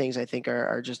these other things I think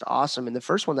are just awesome. And the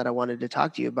first one that I wanted to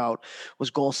talk to you about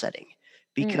was goal setting,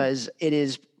 because it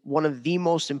is one of the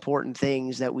most important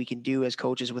things that we can do as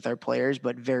coaches with our players,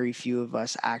 but very few of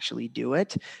us actually do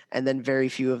it. And then very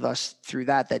few of us through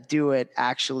that do it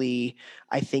actually,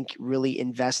 I think, really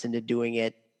invest into doing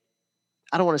it.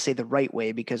 I don't want to say the right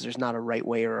way, because there's not a right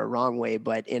way or a wrong way,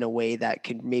 but in a way that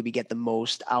can maybe get the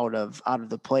most out of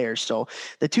the players. So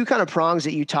the two kind of prongs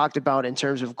that you talked about in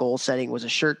terms of goal setting was a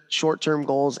short-term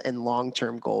goals and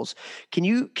long-term goals. Can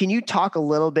you talk a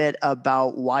little bit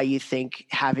about why you think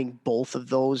having both of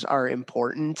those are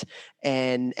important,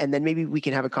 and then maybe we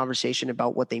can have a conversation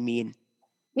about what they mean?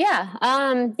 Yeah.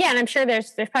 And I'm sure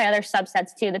there's probably other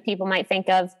subsets too that people might think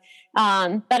of.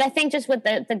 But I think just with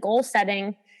the goal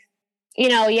setting,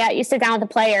 you sit down with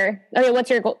the player. Okay, what's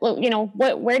your goal?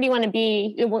 Where do you want to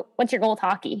be? What's your goal with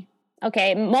hockey?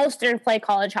 Okay, most are to play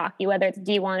college hockey, whether it's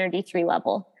D1 or D3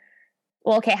 level.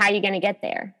 Well, okay, how are you going to get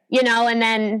there? And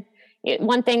then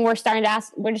one thing we're just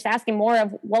asking more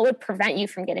of, what would prevent you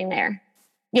from getting there?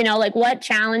 Like, what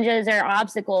challenges or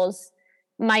obstacles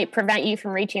might prevent you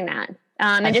from reaching that?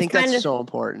 I think that's so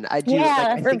important. I do.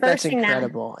 I think that's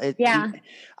incredible.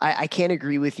 I can't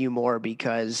agree with you more,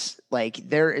 because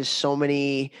there is so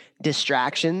many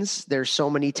distractions. There's so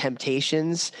many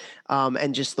temptations,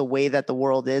 and just the way that the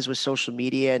world is with social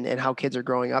media and how kids are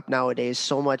growing up nowadays,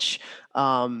 so much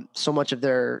of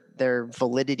their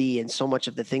validity and so much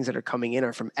of the things that are coming in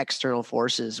are from external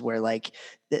forces, where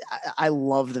I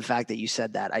love the fact that you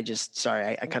said that. I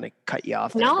kind of cut you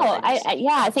off there. No,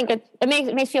 I think it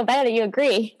makes me feel better that you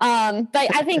agree. But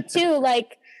I think too,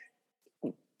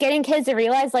 getting kids to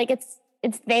realize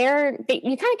it's there.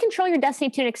 You kind of control your destiny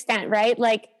to an extent, right?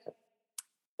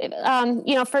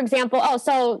 For example,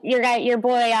 so your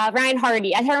boy, Ryan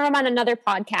Hardy, I heard him on another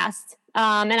podcast.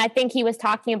 And I think he was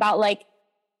talking about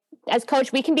as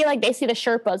coach, we can be basically the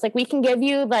Sherpas. We can give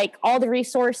you all the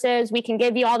resources, we can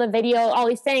give you all the video, all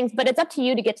these things, but it's up to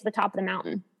you to get to the top of the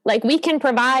mountain. We can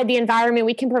provide the environment,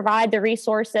 we can provide the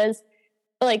resources,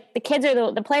 but the kids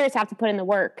are the players have to put in the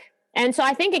work. And so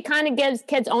I think it kind of gives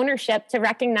kids ownership to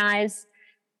recognize,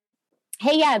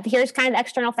 hey, yeah, here's kind of the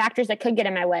external factors that could get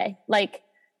in my way.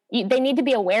 They need to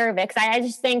be aware of it. Cause I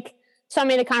just think so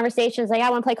many of the conversations, I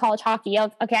want to play college hockey.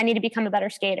 Okay, I need to become a better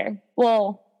skater.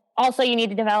 Well, also you need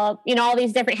to develop, all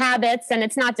these different habits. And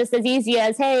it's not just as easy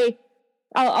as, hey,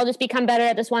 I'll just become better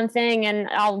at this one thing and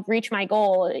I'll reach my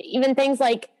goal. Even things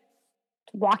like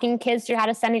walking kids through how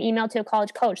to send an email to a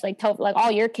college coach,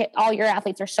 all your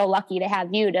athletes are so lucky to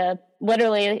have you to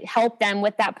literally help them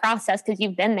with that process, because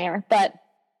you've been there. But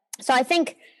so I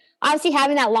think obviously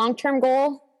having that long-term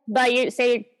goal, but you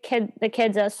say the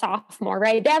kid's a sophomore,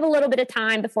 right? They have a little bit of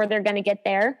time before they're going to get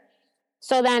there.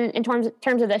 So then in terms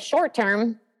of the short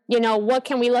term, what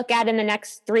can we look at in the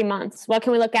next 3 months? What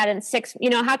can we look at in 6,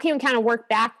 how can you kind of work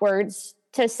backwards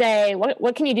to say,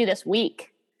 what can you do this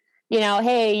week?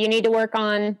 Hey, you need to work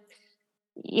on,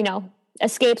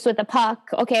 escapes with the puck.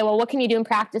 Okay, well, what can you do in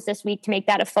practice this week to make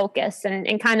that a focus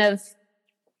and kind of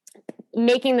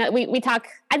making that we talk,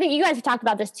 I think you guys have talked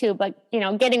about this too, but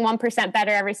getting 1%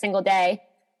 better every single day.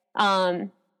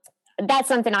 That's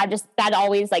something that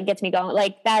always like gets me going.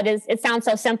 Like it sounds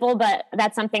so simple, but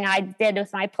that's something I did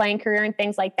with my playing career and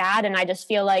things like that. And I just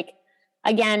feel like,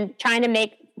 again, trying to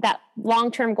make that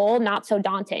long-term goal not so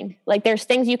daunting. Like there's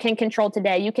things you can control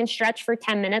today. You can stretch for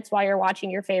 10 minutes while you're watching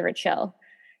your favorite show.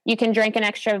 You can drink an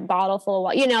extra bottle full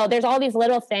of water. There's all these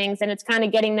little things, and it's kind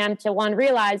of getting them to, one,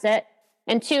 realize it,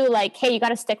 and two, like, hey, you got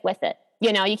to stick with it.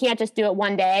 You can't just do it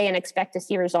one day and expect to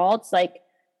see results. Like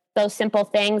those simple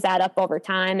things add up over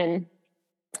time, and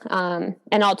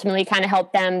ultimately kind of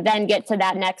help them then get to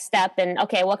that next step. And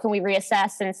okay, what can we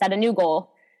reassess and set a new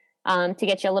goal to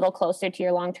get you a little closer to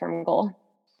your long-term goal?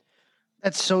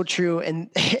 That's so true.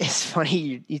 And it's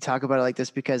funny you talk about it like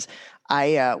this, because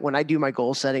when I do my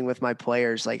goal setting with my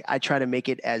players, like I try to make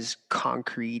it as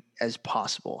concrete as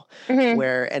possible,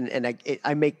 where, and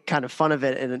I make kind of fun of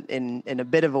it in a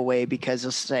bit of a way, because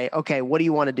they'll say, okay, what do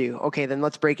you want to do? Okay, then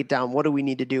let's break it down. What do we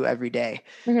need to do every day?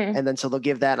 And then, so they'll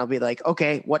give that and I'll be like,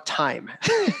 okay, what time?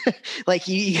 Like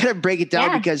you got to break it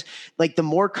down, because like the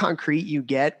more concrete you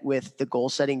get with the goal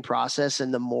setting process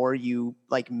and the more you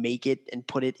like make it and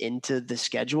put it into the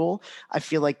schedule, I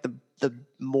feel like the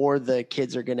more the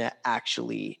kids are going to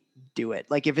actually do it.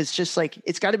 Like if it's just like,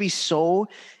 it's got to be so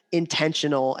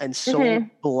intentional and so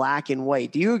black and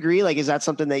white. Do you agree? Like, is that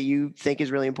something that you think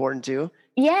is really important too?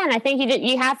 Yeah. And I think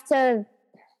you have to,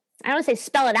 I don't want to say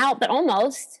spell it out, but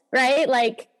almost, right?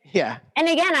 Like, yeah. And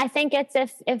again, I think it's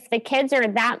if the kids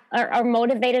are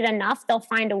motivated enough, they'll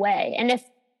find a way. And if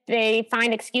they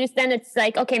find excuse, then it's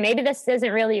like, okay, maybe this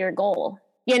isn't really your goal.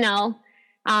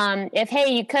 If,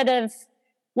 hey, you could have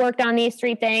worked on these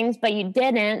 3 things, but you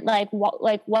didn't,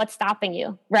 what's stopping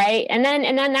you? Right. And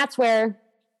then that's where,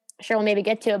 sure, we'll maybe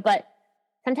get to it, but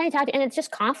sometimes and it's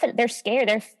just confident. They're scared.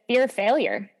 They're fear of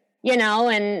failure, and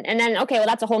then, okay, well,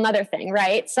 that's a whole nother thing.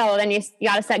 Right. So then you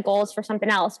got to set goals for something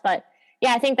else. But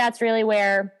yeah, I think that's really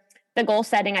where the goal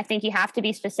setting, I think you have to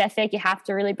be specific. You have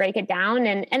to really break it down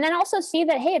and then also see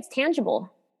that, hey, it's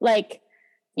tangible. Like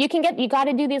you got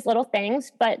to do these little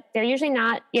things, but they're usually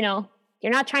not,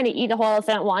 you're not trying to eat the whole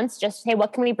elephant at once. Just, hey,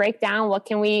 what can we break down? What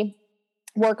can we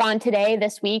work on today,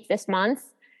 this week, this month?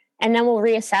 And then we'll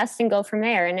reassess and go from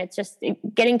there. And it's just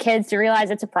getting kids to realize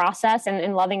it's a process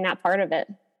and loving that part of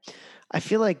it. I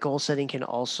feel like goal setting can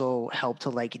also help to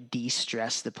like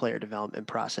de-stress the player development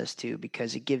process too,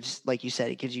 because it gives, like you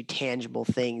said, it gives you tangible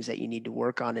things that you need to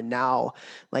work on. And now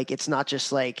like, it's not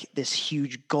just like this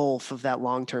huge gulf of that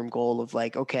long-term goal of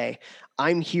like, okay,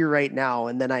 I'm here right now.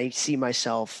 And then I see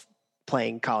myself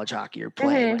playing college hockey or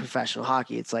playing professional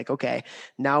hockey. It's like, okay,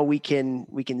 now we can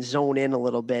zone in a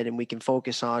little bit and we can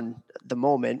focus on the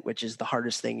moment, which is the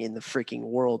hardest thing in the freaking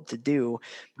world to do.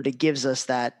 But it gives us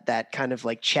that kind of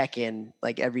like check in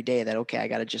like every day that, okay, I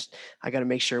got to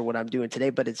make sure what I'm doing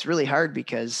today. But it's really hard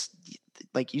because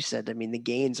like you said, I mean, the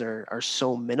gains are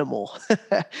so minimal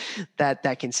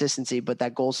that consistency, but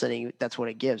that goal setting, that's what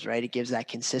it gives, right? It gives that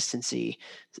consistency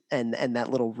and that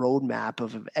little roadmap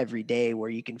of every day where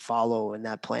you can follow and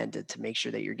that plan to make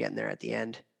sure that you're getting there at the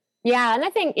end. Yeah. And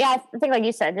I think like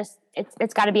you said, just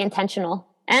it's got to be intentional.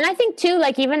 And I think too,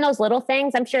 like even those little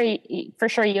things, I'm sure for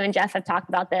sure you and Jeff have talked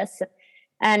about this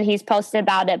and he's posted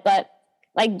about it, but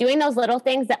like doing those little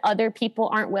things that other people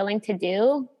aren't willing to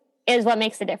do is what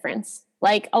makes the difference.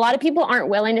 Like a lot of people aren't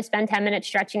willing to spend 10 minutes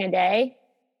stretching a day,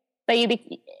 but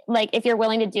if you're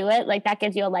willing to do it, like that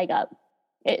gives you a leg up.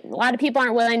 A lot of people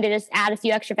aren't willing to just add a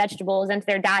few extra vegetables into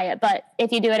their diet, but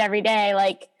if you do it every day,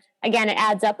 like again, it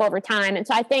adds up over time. And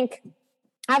so I think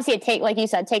obviously like you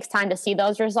said, takes time to see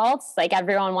those results. Like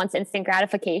everyone wants instant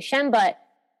gratification, but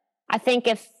I think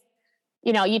if,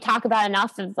 you talk about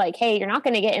enough of like, hey, you're not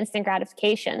going to get instant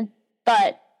gratification,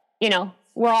 but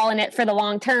we're all in it for the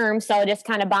long term. So just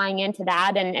kind of buying into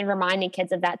that and reminding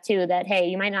kids of that too, that, hey,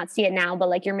 you might not see it now, but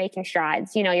like you're making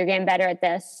strides, you're getting better at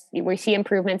this. We see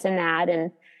improvements in that.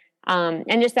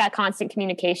 And just that constant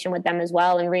communication with them as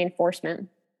well and reinforcement.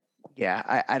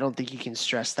 Yeah. I don't think you can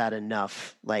stress that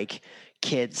enough. Like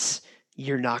kids,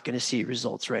 you're not going to see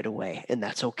results right away, and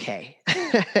that's okay.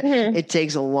 It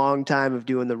takes a long time of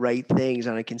doing the right things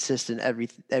on a consistent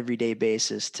everyday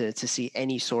basis to see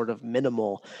any sort of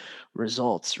minimal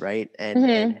results, right?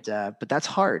 But that's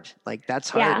hard. Like that's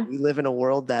hard. Yeah. We live in a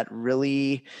world that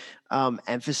really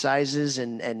emphasizes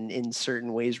and in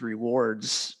certain ways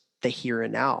rewards the here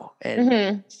and now and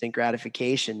instant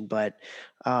gratification. But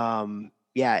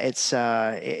yeah,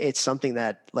 it's something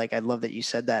that, like, I love that you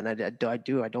said that. And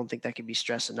I don't think that can be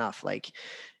stressed enough. Like,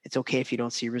 it's okay if you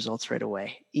don't see results right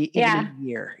away, even a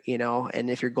year, you know, and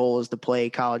if your goal is to play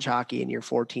college hockey and you're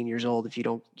 14 years old, if you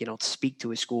don't speak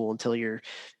to a school until you're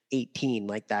 18,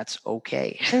 like, that's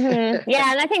okay.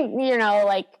 Yeah. And I think,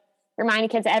 like, reminding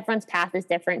kids that everyone's path is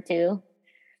different too.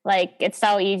 Like, it's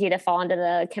so easy to fall into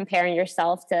the comparing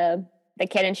yourself to the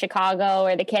kid in Chicago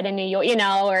or the kid in New York,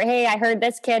 or, hey, I heard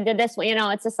this kid did this,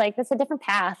 it's just like, it's a different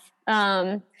path.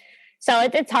 So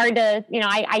it's hard to,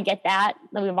 I get that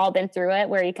we've all been through it,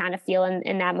 where you kind of feel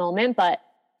in that moment. But,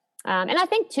 and I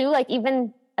think too, like,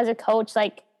 even as a coach,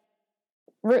 like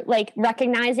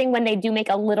recognizing when they do make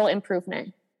a little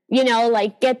improvement,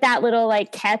 like, get that little,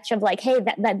 like, catch of, like, hey,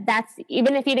 that's,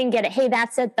 even if you didn't get it, hey,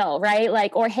 that's it though. Right.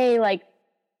 Like, or, hey, like,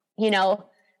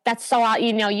 that's so out,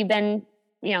 you've been,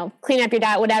 cleaning up your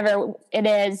diet, whatever it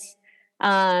is.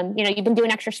 You've been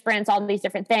doing extra sprints, all these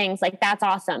different things. Like, that's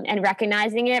awesome. And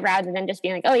recognizing it rather than just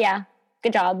being like, oh yeah,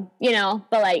 good job,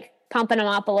 but like pumping them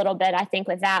up a little bit. I think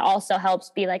with that also helps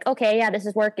be like, okay, yeah, this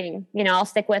is working. I'll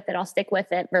stick with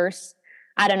it versus,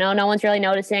 I don't know, no one's really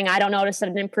noticing. I don't notice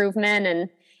an improvement. And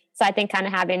so I think kind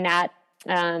of having that,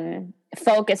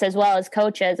 focus as well as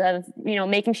coaches of,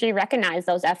 making sure you recognize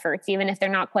those efforts, even if they're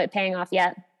not quite paying off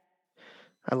yet.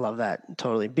 I love that.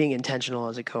 Totally. Being intentional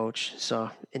as a coach. So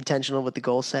intentional with the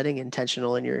goal setting,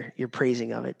 intentional in your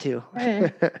praising of it too.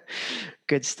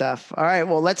 Good stuff. All right.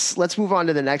 Well, let's move on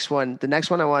to the next one. The next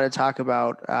one I want to talk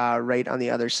about, right on the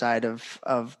other side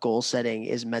of goal setting,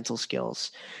 is mental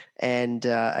skills. And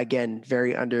again,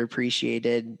 very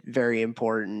underappreciated, very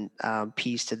important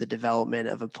piece to the development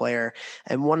of a player.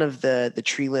 And one of the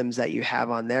tree limbs that you have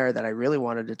on there that I really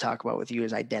wanted to talk about with you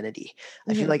is identity.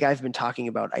 I feel like I've been talking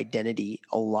about identity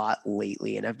a lot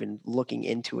lately, and I've been looking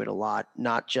into it a lot,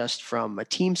 not just from a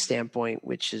team standpoint,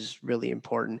 which is really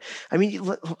important. I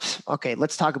mean, okay,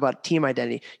 let's talk about team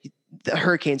identity. The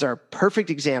Hurricanes are a perfect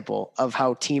example of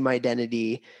how team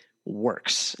identity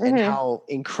works and how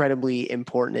incredibly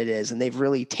important it is. And they've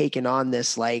really taken on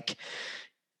this, like,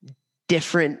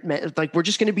 different, like, we're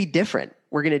just going to be different.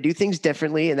 We're going to do things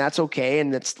differently, and that's okay.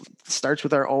 And that starts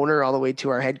with our owner all the way to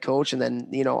our head coach, and then,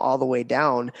 all the way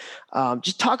down.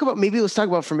 Let's talk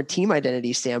about from a team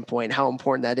identity standpoint, how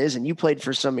important that is. And you played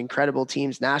for some incredible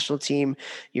teams, national team,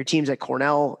 your teams at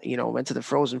Cornell, went to the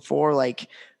Frozen Four. Like,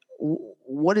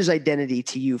 what is identity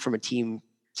to you from a team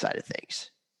side of things?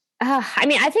 I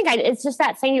mean, I think it's just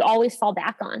that thing you always fall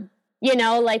back on,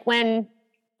 like when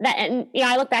that, and,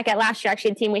 I look back at last year,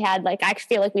 actually, the team we had, like, I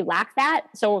actually feel like we lacked that.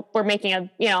 So we're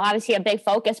making obviously a big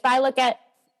focus, but I look at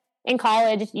in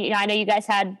college, I know you guys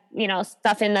had,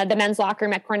 stuff in the men's locker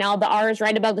room at Cornell, but ours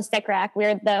right above the stick rack.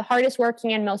 We're the hardest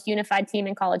working and most unified team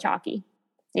in college hockey.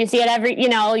 You see it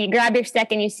you grab your stick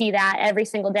and you see that every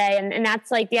single day. And that's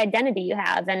like the identity you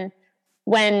have. And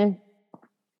when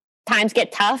times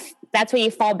get tough, that's what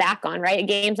you fall back on, right? A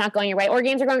game's not going your way, or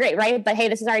games are going great, right? But hey,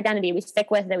 this is our identity. We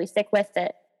stick with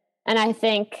it. And I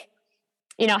think,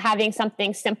 having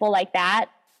something simple like that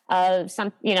of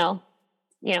we're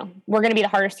going to be the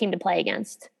hardest team to play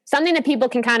against. Something that people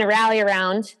can kind of rally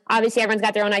around. Obviously, everyone's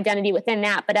got their own identity within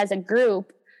that, but as a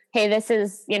group, hey, this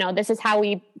is how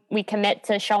we commit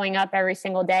to showing up every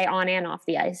single day on and off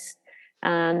the ice.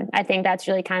 I think that's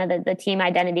really kind of the team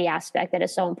identity aspect that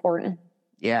is so important.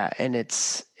 Yeah. And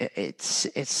it's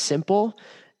simple,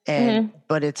 and,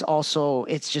 but it's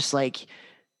just like,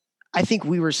 I think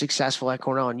we were successful at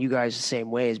Cornell, and you guys the same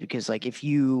way, is because, like, if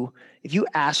you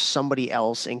ask somebody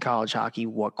else in college hockey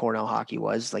what Cornell hockey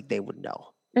was, like, they would know.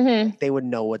 They would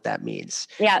know what that means.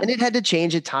 Yeah. And it had to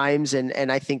change at times.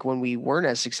 And I think when we weren't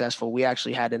as successful, we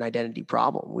actually had an identity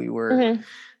problem. We were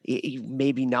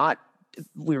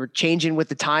we were changing with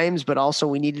the times, but also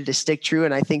we needed to stick true.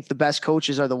 And I think the best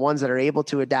coaches are the ones that are able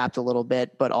to adapt a little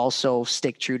bit, but also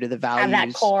stick true to the values.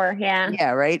 Have that core. Yeah.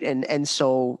 Yeah. Right. And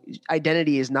so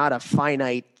identity is not a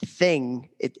finite thing.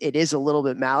 It is a little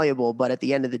bit malleable, but at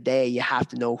the end of the day, you have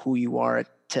to know who you are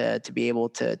to be able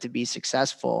to be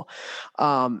successful.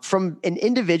 From an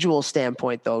individual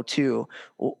standpoint though, too,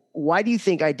 why do you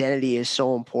think identity is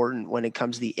so important when it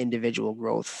comes to the individual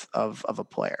growth of a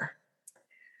player?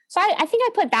 So I think I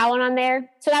put that one on there.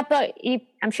 So that book,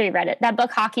 I'm sure you read it, that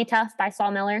book, Hockey Tough by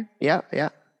Saul Miller. Yeah. Yeah.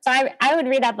 So I would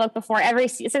read that book before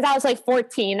since I was like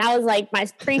 14, that was like my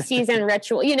preseason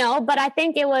ritual, but I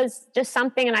think it was just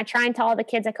something. And I try and tell all the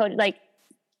kids I coach, like,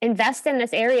 invest in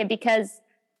this area, because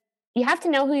you have to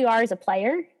know who you are as a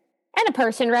player and a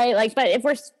person, right? Like, but if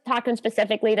we're talking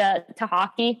specifically to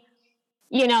hockey,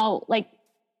 like,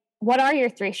 what are your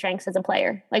 3 strengths as a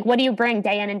player? Like, what do you bring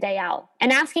day in and day out?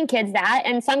 And asking kids that.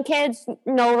 And some kids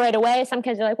know right away. Some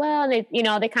kids are like, well, they,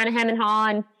 they kind of hem and haw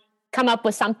and come up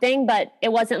with something, but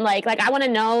it wasn't like, I want to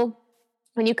know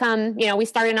when you come, we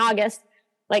start in August,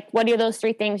 like, what are those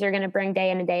 3 things you're going to bring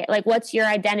day in and day? Like, what's your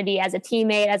identity as a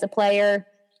teammate, as a player?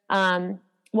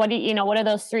 What are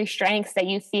those 3 strengths that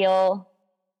you feel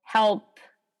help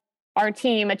our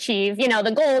team achieve,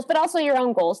 the goals, but also your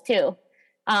own goals too.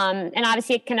 And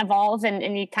obviously it can evolve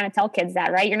and you kind of tell kids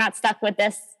that, right? You're not stuck with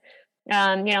this.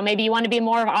 Maybe you want to be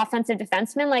more of an offensive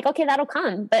defenseman, like, okay, that'll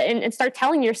come, but and start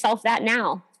telling yourself that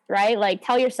now, right? Like,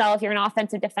 tell yourself you're an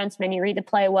offensive defenseman. You read the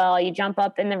play well, you jump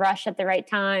up in the rush at the right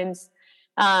times.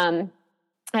 And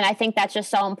I think that's just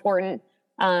so important,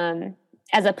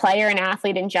 as a player and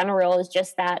athlete in general, is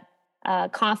just that,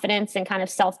 confidence and kind of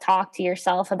self-talk to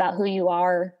yourself about who you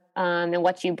are, and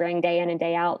what you bring day in and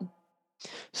day out.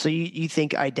 So you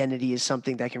think identity is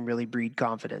something that can really breed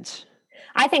confidence?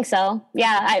 I think so.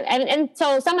 Yeah. And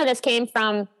so some of this came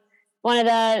from one of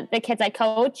the kids I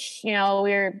coach. We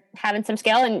were having some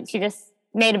skill and she just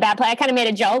made a bad play. I kind of made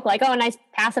a joke, like, oh, a nice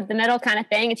pass up the middle kind of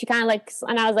thing. And she kind of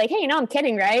and I was like, hey, I'm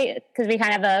kidding, right? Because we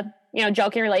kind of have a,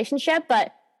 joking relationship,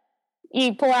 but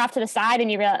you pull her off to the side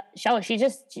and you realize,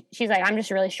 she's like, I'm just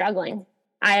really struggling.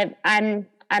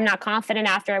 I'm not confident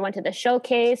after I went to the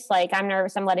showcase. Like, I'm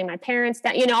nervous. I'm letting my parents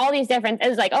down, all these different,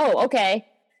 it's like, oh, okay.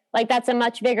 Like, that's a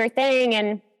much bigger thing.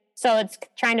 And so it's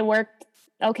trying to work.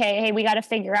 Okay. Hey, we got to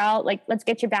figure out, like, let's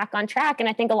get you back on track. And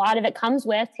I think a lot of it comes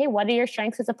with, hey, what are your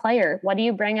strengths as a player? What do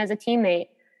you bring as a teammate?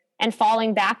 And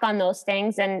falling back on those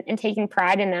things and taking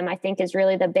pride in them, I think, is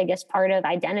really the biggest part of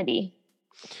identity.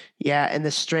 Yeah, and the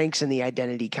strengths and the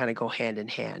identity kind of go hand in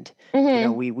hand.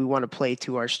 Mm-hmm. We want to play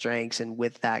to our strengths, and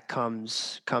with that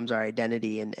comes our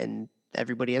identity, and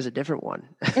everybody has a different one.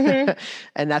 Mm-hmm.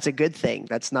 And that's a good thing.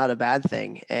 That's not a bad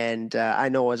thing. And I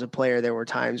know as a player, there were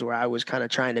times where I was kind of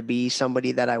trying to be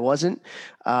somebody that I wasn't.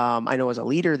 I know as a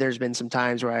leader, there's been some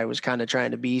times where I was kind of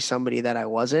trying to be somebody that I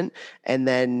wasn't. And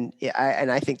then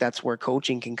I think that's where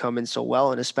coaching can come in so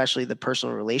well. And especially the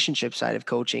personal relationship side of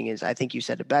coaching is, I think you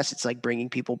said it best. It's like bringing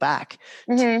people back.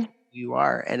 Mm-hmm. You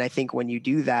are. And I think when you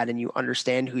do that and you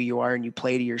understand who you are and you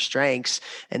play to your strengths,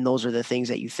 and those are the things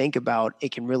that you think about,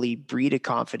 it can really breed a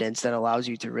confidence that allows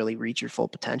you to really reach your full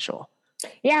potential.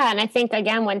 Yeah. And I think,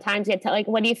 again, when times get to, like,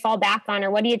 what do you fall back on,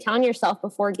 or what are you telling yourself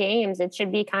before games? It should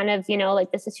be kind of,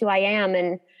 like, this is who I am,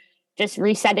 and just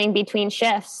resetting between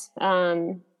shifts.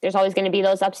 There's always going to be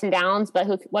those ups and downs, but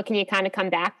what can you kind of come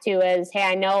back to is, hey,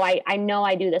 I know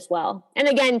I do this well. And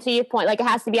again, to your point, like, it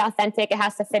has to be authentic. It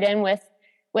has to fit in with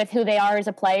who they are as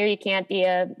a player. You can't be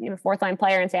a 4th line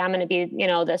player and say, I'm going to be,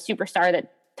 the superstar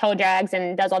that toe drags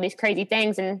and does all these crazy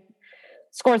things and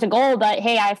scores a goal. But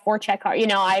hey, I forecheck hard,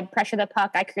 I pressure the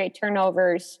puck. I create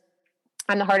turnovers.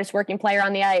 I'm the hardest working player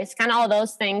on the ice. Kind of all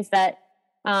those things that,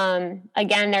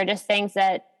 again, they're just things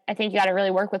that I think you got to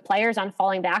really work with players on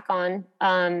falling back on,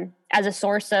 as a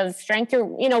source of strength or,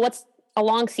 what's a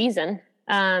long season.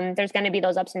 There's going to be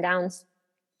those ups and downs.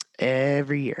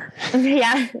 Every year.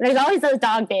 Yeah, there's always those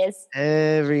dog days.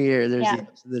 Every year there's the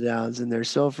ups and the downs, and they're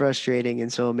so frustrating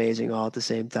and so amazing all at the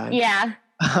same time. Yeah.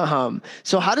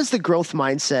 So how does the growth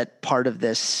mindset part of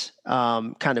this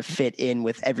kind of fit in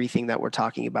with everything that we're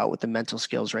talking about with the mental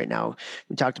skills right now?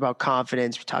 We talked about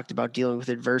confidence. We talked about dealing with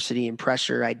adversity and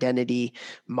pressure, identity,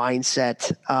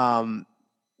 mindset.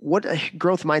 What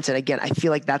growth mindset, again, I feel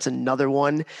like that's another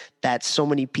one that so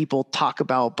many people talk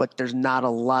about, but there's not a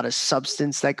lot of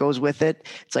substance that goes with it.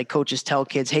 It's like coaches tell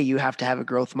kids, hey, you have to have a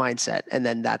growth mindset. And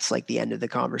then that's like the end of the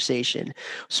conversation.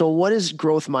 So what is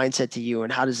growth mindset to you,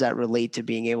 and how does that relate to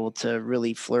being able to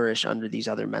really flourish under these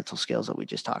other mental skills that we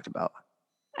just talked about?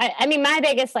 I mean, my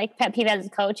biggest pet peeve as a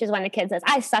coach is when the kid says,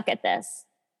 I suck at this.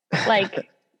 Like,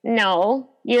 no,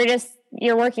 you're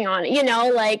working on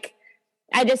it,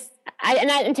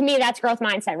 and to me, that's growth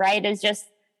mindset, right? Is just,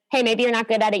 hey, maybe you're not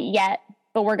good at it yet,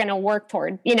 but we're going to work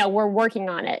toward, we're working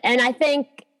on it. And I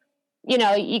think,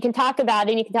 you can talk about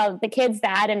it and you can tell the kids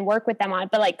that and work with them on it,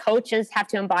 but coaches have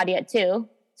to embody it too.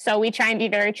 So we try and be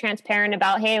very transparent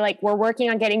about, hey, we're working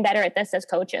on getting better at this as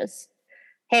coaches.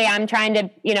 Hey, I'm trying to,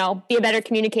 be a better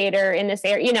communicator in this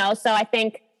area, so I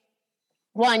think,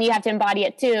 one, you have to embody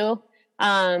it too.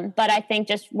 But I think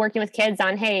just working with kids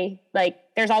on, hey,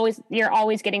 you're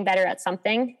always getting better at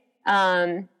something.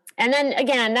 And then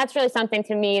again, that's really something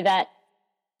to me that,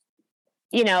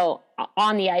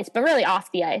 on the ice, but really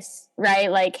off the ice,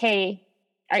 right? Hey,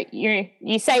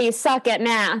 you say you suck at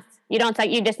math. You don't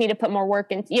think you just need to put more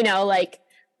work in,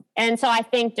 and so I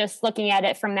think just looking at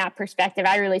it from that perspective,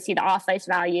 I really see the off ice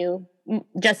value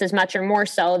just as much or more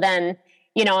so than,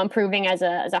 improving as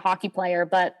a hockey player.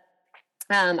 But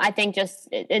I think just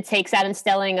it takes that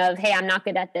instilling of, hey, I'm not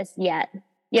good at this yet.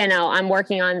 I'm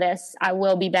working on this. I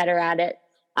will be better at it.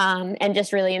 And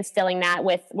just really instilling that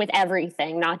with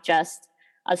everything, not just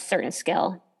a certain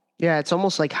skill. Yeah, it's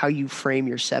almost like how you frame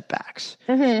your setbacks.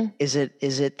 Mm-hmm. Is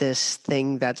it this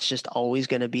thing that's just always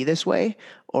going to be this way?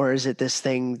 Or is it this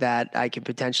thing that I can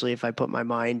potentially, if I put my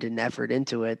mind and effort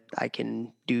into it, I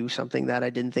can do something that I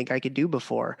didn't think I could do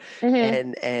before?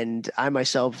 Mm-hmm. And I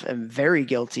myself am very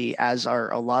guilty, as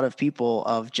are a lot of people,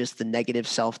 of just the negative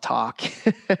self-talk.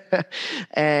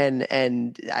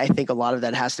 and I think a lot of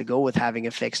that has to go with having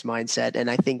a fixed mindset.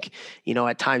 And I think,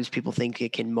 at times people think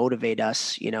it can motivate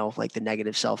us, like the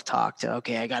negative self-talk to,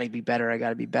 okay, I got to be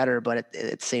better. But at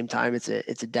the same time, it's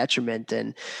a detriment.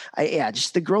 And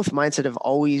just the growth mindset of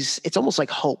always, it's almost like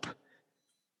hope.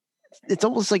 It's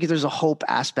almost like there's a hope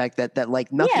aspect that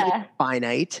like nothing is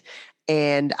finite.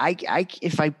 And I,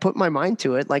 if I put my mind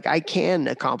to it, like I can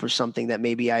accomplish something that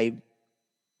maybe I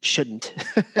shouldn't.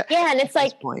 Yeah. And it's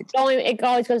like, it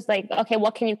always goes like, okay,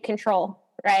 what can you control?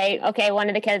 Right. Okay. One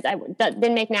of the kids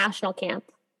didn't make national camp.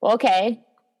 Well, okay.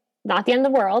 Not the end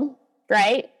of the world.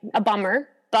 Right. A bummer,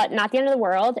 but not the end of the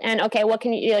world. And okay, what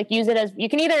can you use it as? You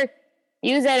can either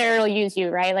use it or it'll use you,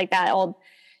 right? Like that old,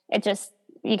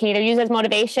 you can either use it as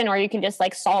motivation or you can just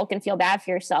like sulk and feel bad for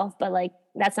yourself, but like,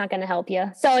 that's not going to help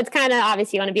you. So it's kind of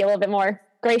obviously you want to be a little bit more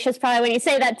gracious probably when you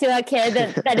say that to a kid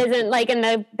that isn't like in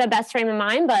the best frame of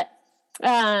mind. But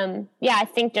I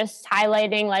think just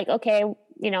highlighting like, okay,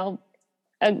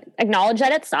 acknowledge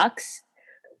that it sucks,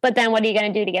 but then what are you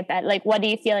going to do to get better? Like, what do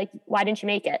you feel like, why didn't you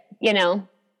make it? And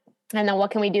then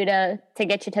what can we do to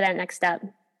get you to that next step?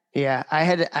 Yeah, I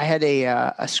had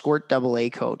a Squirt AA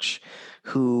coach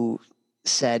who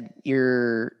said,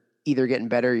 you're either getting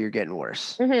better or you're getting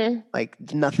worse. Mm-hmm. Like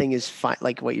nothing is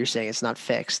like what you're saying. It's not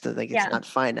fixed. Like it's not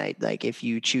finite. Like if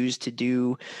you choose to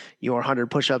do your 100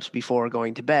 push-ups before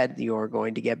going to bed, you're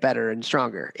going to get better and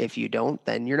stronger. If you don't,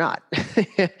 then you're not.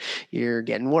 You're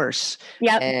getting worse.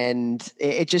 Yep. And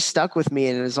it just stuck with me.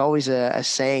 And it was always a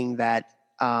saying that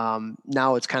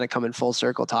now it's kind of coming full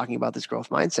circle talking about this growth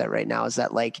mindset right now, is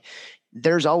that like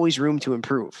there's always room to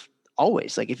improve.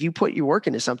 Always. Like if you put your work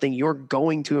into something, you're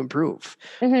going to improve.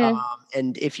 Mm-hmm.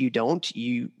 And if you don't,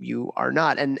 you are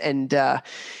not. And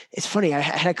it's funny. I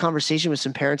had a conversation with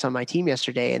some parents on my team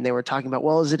yesterday, and they were talking about,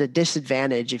 well, is it a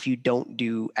disadvantage if you don't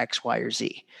do X, Y, or Z?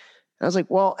 And I was like,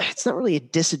 well, it's not really a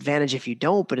disadvantage if you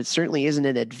don't, but it certainly isn't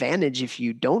an advantage if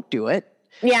you don't do it.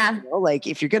 Yeah. Like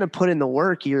if you're going to put in the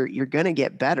work, you're going to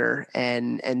get better.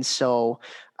 And so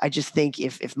I just think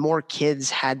if more kids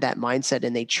had that mindset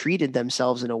and they treated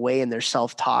themselves in a way in their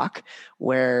self-talk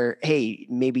where, hey,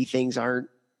 maybe things aren't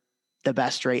the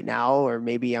best right now, or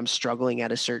maybe I'm struggling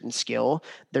at a certain skill,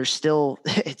 there's still,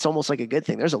 it's almost like a good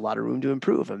thing. There's a lot of room to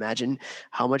improve. Imagine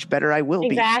how much better I will be.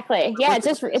 Exactly. Yeah.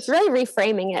 It's really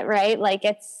reframing it, right? Like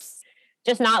it's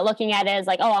just not looking at it as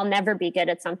like, oh, I'll never be good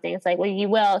at something. It's like, well, you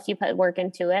will if you put work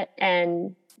into it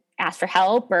and ask for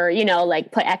help or,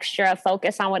 like put extra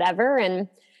focus on whatever. And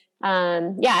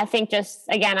I think just,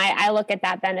 again, I look at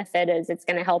that benefit as it's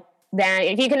going to help them.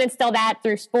 If you can instill that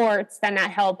through sports, then that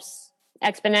helps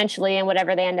exponentially in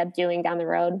whatever they end up doing down the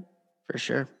road. For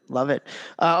sure. Love it.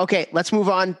 Okay, let's move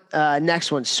on.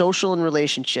 Next one, social and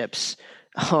relationships.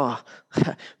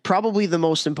 Probably the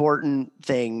most important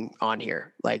thing on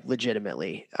here, like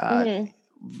legitimately.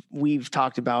 We've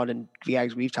talked about, and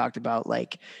we've talked about,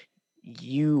 like,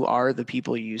 you are the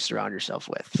people you surround yourself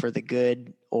with, for the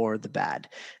good or the bad.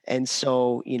 And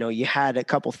so, you had a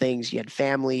couple things. You had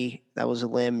family, that was a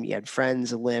limb. You had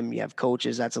friends, a limb. You have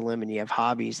coaches, that's a limb. And you have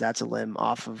hobbies, that's a limb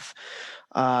off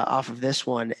of this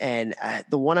one. And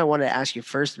the one I wanted to ask you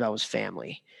first about was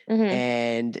family.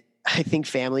 And I think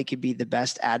family could be the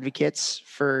best advocates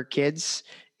for kids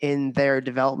in their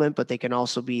development, but they can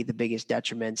also be the biggest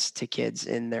detriments to kids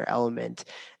in their element.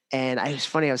 And it was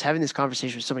funny, I was having this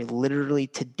conversation with somebody literally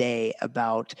today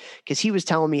about, because he was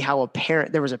telling me how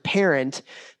there was a parent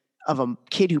of a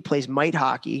kid who plays mite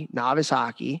hockey, novice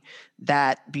hockey,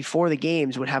 that before the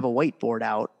games would have a whiteboard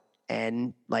out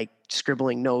and like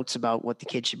scribbling notes about what the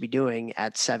kid should be doing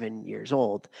at 7 years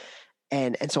old.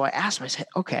 And so I asked him, I said,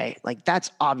 okay, like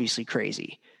that's obviously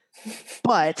crazy.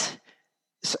 But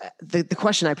the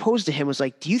question I posed to him was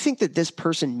like, do you think that this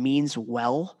person means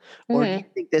well? Or do you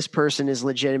think this person is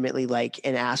legitimately like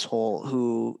an asshole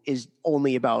who is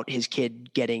only about his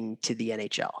kid getting to the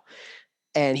NHL?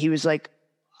 And he was like,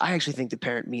 I actually think the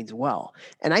parent means well.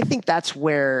 And I think that's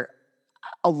where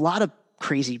a lot of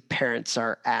crazy parents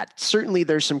are at. Certainly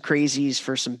there's some crazies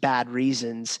for some bad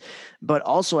reasons, but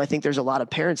also I think there's a lot of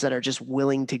parents that are just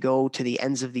willing to go to the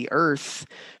ends of the earth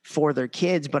for their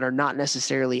kids, but are not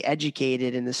necessarily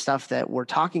educated in the stuff that we're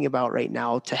talking about right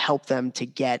now to help them to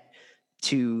get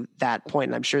to that point.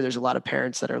 And I'm sure there's a lot of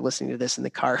parents that are listening to this in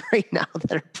the car right now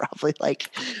that are probably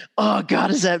like, oh God,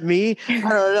 is that me? I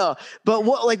don't know. But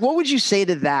what would you say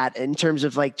to that in terms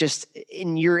of like, just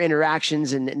in your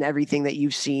interactions and everything that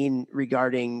you've seen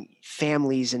regarding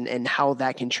families and how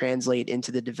that can translate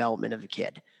into the development of a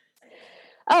kid?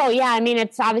 Oh yeah. I mean,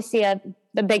 it's obviously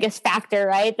the biggest factor,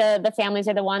 right? The families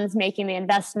are the ones making the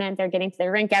investment. They're getting to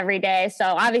the rink every day. So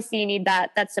obviously you need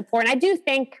that support. And I do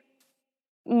think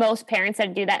most parents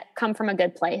that do that come from a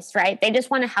good place, right? They just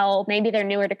want to help. Maybe they're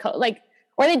newer to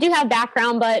or they do have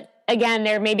background, but again,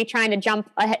 they're maybe trying to jump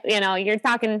ahead. You're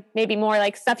talking maybe more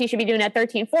like stuff you should be doing at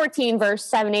 13, 14 versus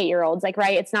 7, 8 year olds. Like,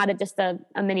 right. It's not just a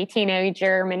mini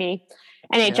teenager, mini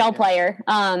NHL player.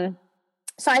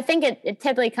 So I think it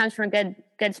typically comes from a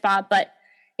good spot, but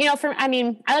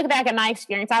I look back at my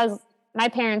experience. My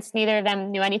parents, neither of them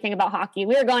knew anything about hockey.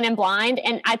 We were going in blind.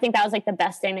 And I think that was like the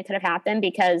best thing that could have happened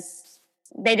because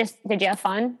did you have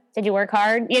fun? Did you work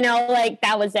hard?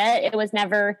 That was it. It was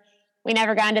we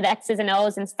never got into the X's and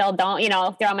O's and still don't,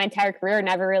 throughout my entire career,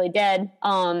 never really did.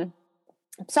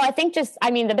 So I think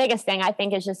the biggest thing I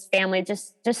think is just family,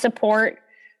 just support.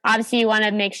 Obviously you want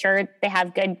to make sure they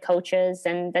have good coaches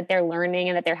and that they're learning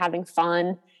and that they're having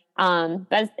fun.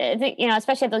 But I think,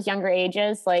 especially at those younger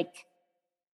ages,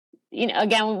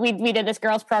 again, we did this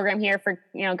girls program here for,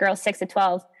 girls 6 to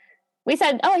 12. We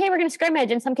said, oh, hey, we're going to scrimmage.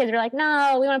 And some kids were like,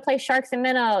 no, we want to play sharks and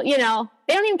minnow. They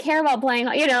don't even care about playing,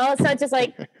 so it's just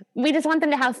like, we just want them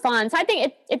to have fun. So I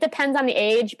think it depends on the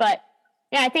age, but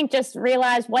yeah, I think just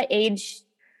realize what age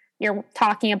you're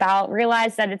talking about,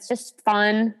 realize that it's just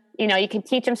fun. You can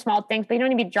teach them small things, but you don't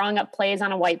need to be drawing up plays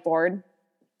on a whiteboard.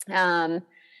 And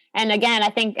again, I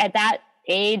think at that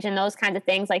age and those kinds of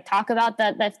things, like talk about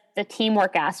the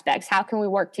teamwork aspects. How can we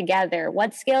work together?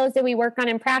 What skills did we work on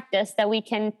in practice that we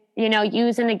can,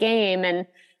 use in a game? And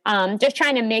just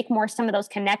trying to make some of those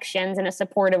connections in a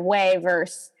supportive way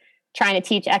versus trying to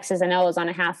teach X's and O's on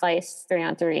a half ice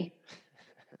 3-on-3.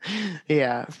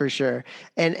 Yeah, for sure.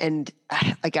 And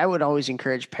I would always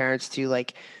encourage parents to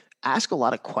ask a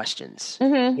lot of questions,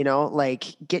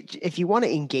 if you want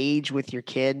to engage with your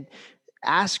kid,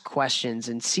 ask questions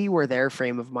and see where their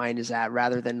frame of mind is at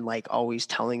rather than always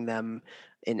telling them.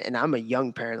 And I'm a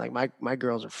young parent, my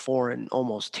girls are 4 and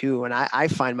almost 2. And I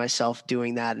find myself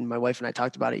doing that. And my wife and I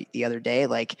talked about it the other day,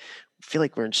 feel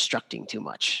like we're instructing too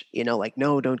much,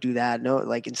 no, don't do that. No,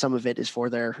 and some of it is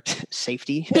for their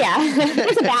safety. Yeah.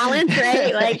 There's a balance,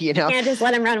 right? You can't just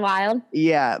let them run wild.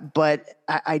 Yeah. But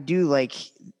I do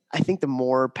I think the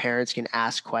more parents can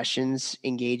ask questions,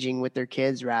 engaging with their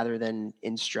kids rather than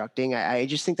instructing, I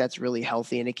just think that's really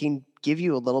healthy, and it can give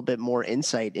you a little bit more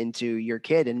insight into your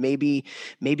kid. And maybe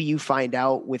you find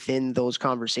out within those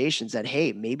conversations that,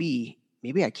 hey, maybe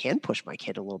I can push my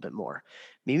kid a little bit more.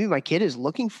 Maybe my kid is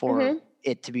looking for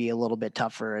it to be a little bit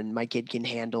tougher, and my kid can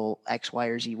handle X, Y,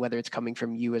 or Z, whether it's coming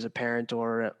from you as a parent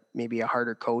or maybe a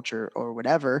harder coach or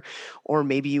whatever. Or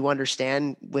maybe you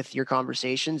understand with your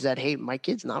conversations that, hey, my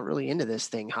kid's not really into this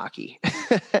thing, hockey.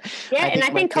 Yeah.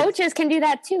 I think coaches can do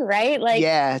that too, right?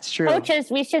 Yeah, it's true.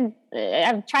 Coaches, we should,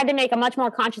 I've tried to make a much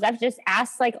more conscious, I've just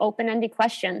asked open-ended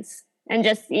questions. And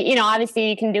just, obviously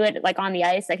you can do it on the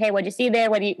ice. Hey, what'd you see there?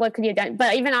 What could you have done?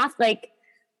 But even off,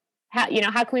 how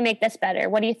can we make this better?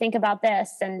 What do you think about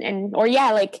this?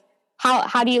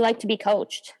 How do you like to be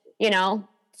coached?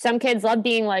 Some kids love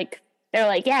being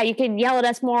they're yeah, you can yell at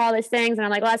us more, all these things. And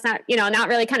I'm well, that's not, not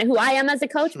really kind of who I am as a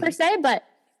coach per se, but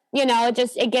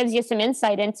it gives you some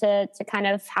insight into kind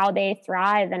of how they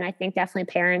thrive. And I think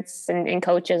definitely parents and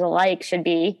coaches alike should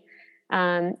be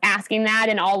asking that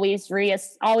and always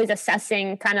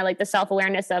assessing kind of the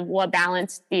self-awareness of what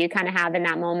balance do you kind of have in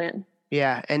that moment.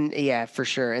 Yeah. And yeah, for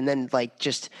sure. And then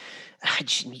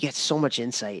you get so much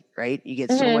insight, right? You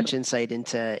get so much insight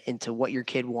into what your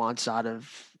kid wants out of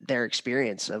their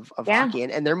experience of hockey.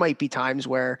 And there might be times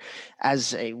where,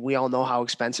 we all know how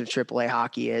expensive AAA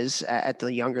hockey is at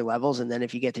the younger levels. And then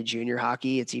if you get to junior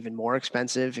hockey, it's even more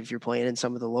expensive if you're playing in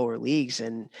some of the lower leagues.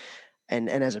 And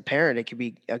as a parent, it could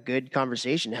be a good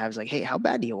conversation to have. Hey, how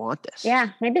bad do you want this?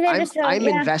 Yeah, maybe I'm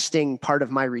investing part of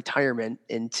my retirement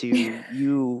into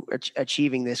you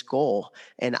achieving this goal,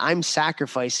 and I'm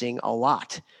sacrificing a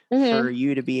lot for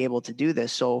you to be able to do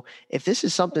this. So if this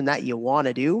is something that you want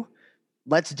to do,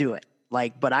 let's do it.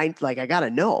 but I gotta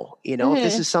know, if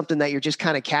this is something that you're just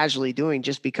kind of casually doing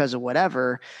just because of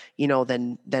whatever,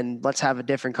 then let's have a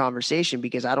different conversation,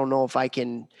 because I don't know if I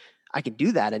can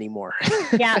do that anymore.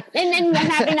 Yeah. And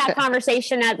having that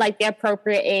conversation at like the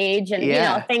appropriate age and,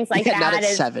 things like that. Not at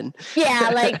 7. Yeah.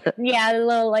 A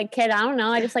little like kid, I don't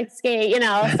know. I just like to skate,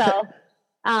 so,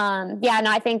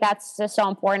 I think that's just so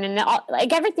important. And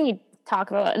like everything you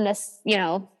talk about in this,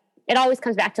 it always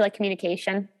comes back to like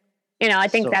communication. I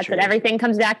think that's what everything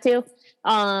comes back to.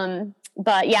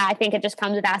 But yeah, I think it just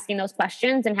comes with asking those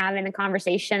questions and having a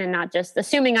conversation and not just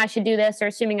assuming I should do this or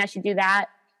assuming I should do that.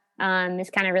 Is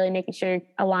kind of really making sure you're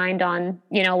aligned on,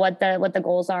 what the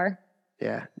goals are.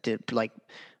 Yeah. Like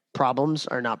problems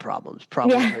are not problems.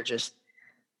 Problems are just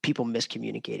people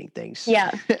miscommunicating things. Yeah.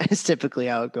 It's typically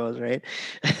how it goes, right?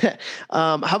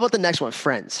 How about the next one?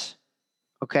 Friends.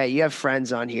 Okay. You have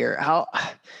friends on here.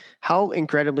 How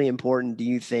incredibly important do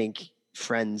you think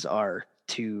friends are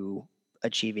to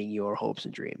achieving your hopes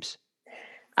and dreams?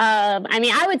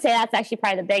 I would say that's actually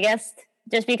probably the biggest,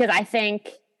 just because I think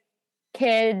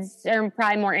kids are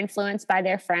probably more influenced by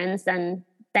their friends than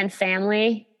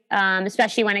family,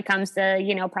 especially when it comes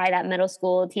to, probably that middle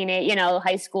school, teenage,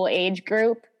 high school age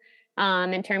group,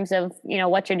 in terms of,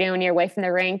 what you're doing when you're away from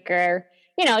the rink, or,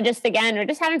 or just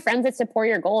having friends that support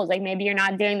your goals. Like maybe you're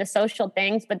not doing the social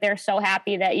things, but they're so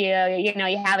happy that you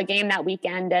have a game that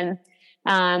weekend. And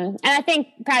I think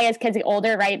probably as kids get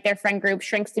older, right, their friend group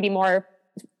shrinks to be more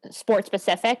sport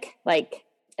specific, like,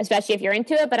 especially if you're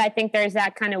into it. But I think there's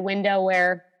that kind of window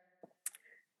where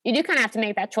you do kind of have to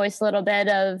make that choice a little bit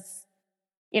of,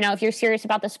 if you're serious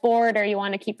about the sport or you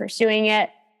want to keep pursuing it,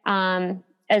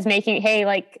 as making, hey,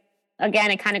 like,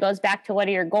 again, it kind of goes back to what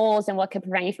are your goals and what could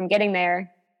prevent you from getting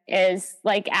there, is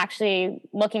like actually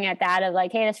looking at that of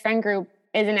like, hey, this friend group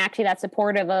isn't actually that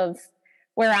supportive of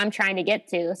where I'm trying to get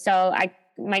to. So I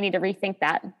might need to rethink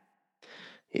that.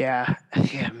 Yeah,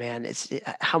 man.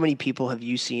 How many people have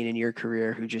you seen in your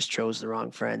career who just chose the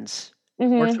wrong friends,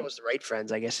 or chose the right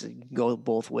friends? I guess it can go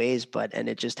both ways, and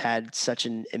it just had such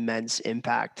an immense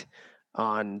impact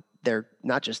on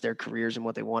not just their careers and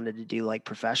what they wanted to do, like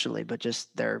professionally, but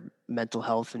just their mental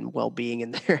health and well-being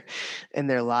in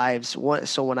their lives.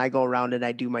 So when I go around and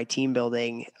I do my team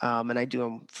building, and I do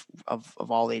them of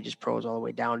all ages, pros all the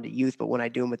way down to youth, but when I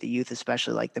do them with the youth,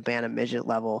 especially like the bantam midget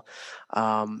level,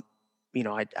 I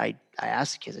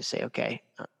ask the kids, I say, okay,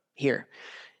 here,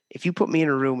 if you put me in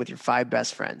a room with your 5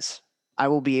 best friends, I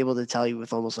will be able to tell you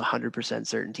with almost 100%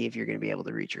 certainty if you're going to be able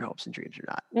to reach your hopes and dreams or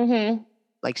not. Mm-hmm.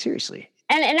 Like seriously.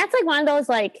 And that's like one of those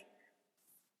like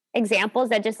examples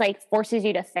that just like forces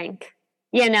you to think,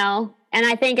 and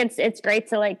I think it's great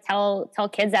to like tell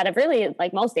kids that of really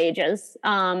like most ages,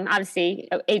 obviously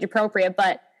age appropriate,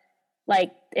 but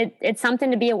like it's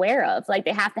something to be aware of. Like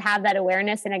they have to have that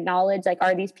awareness and acknowledge, like,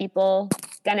 are these people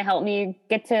going to help me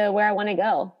get to where I want to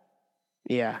go?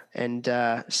 Yeah. And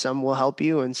some will help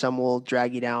you and some will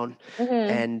drag you down. Mm-hmm.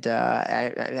 And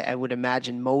I would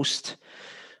imagine most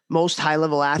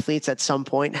high-level athletes at some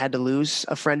point had to lose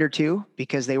a friend or two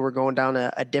because they were going down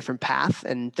a different path.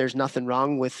 And there's nothing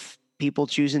wrong with people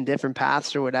choosing different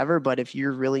paths or whatever. But if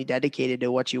you're really dedicated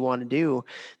to what you want to do,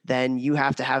 then you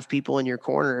have to have people in your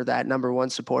corner that, number one,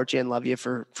 support you and love you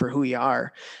for who you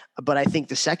are. But I think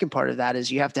the second part of that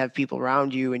is you have to have people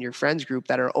around you in your friends group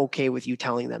that are okay with you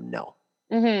telling them no.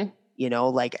 Mm-hmm.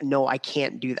 Like, no, I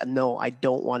can't do that. No, I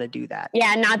don't want to do that.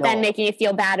 Yeah. Not then making you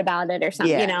feel bad about it or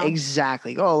something, Yeah,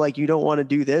 exactly. Oh, like you don't want to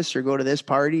do this or go to this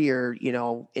party or,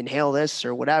 inhale this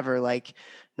or whatever. Like,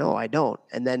 no, I don't.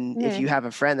 And then if you have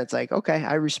a friend that's like, okay,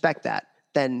 I respect that,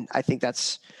 then I think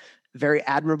that's very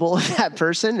admirable of that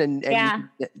person. And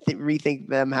you rethink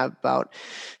them about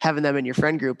having them in your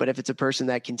friend group. But if it's a person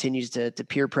that continues to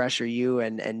peer pressure you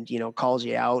and calls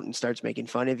you out and starts making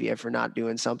fun of you for not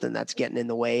doing something that's getting in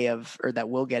the way of, or that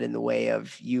will get in the way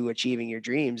of you achieving your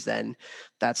dreams, then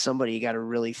that's somebody you got to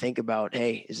really think about.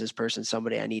 Hey, is this person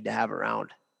somebody I need to have around?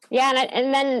 Yeah.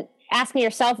 And then asking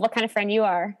yourself what kind of friend you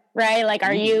are, right? Like,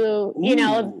 are you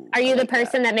the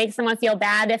person that makes someone feel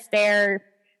bad if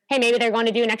hey, maybe they're going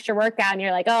to do an extra workout and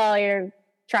you're like, oh, you're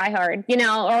try hard, or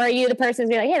are you the person who's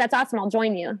be like, hey, that's awesome, I'll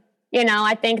join you.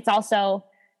 I think it's also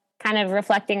kind of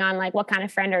reflecting on like, what kind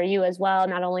of friend are you as well?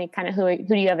 Not only kind of who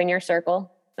do you have in your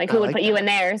circle, like who would put you in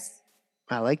theirs?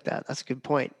 I like that. That's a good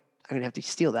point. I'm going to have to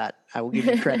steal that. I will give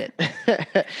you credit.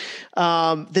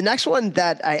 The next one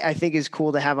that I think is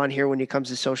cool to have on here when it comes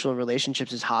to social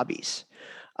relationships is hobbies.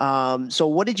 So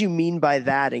what did you mean by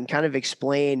that, and kind of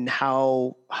explain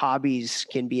how hobbies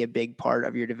can be a big part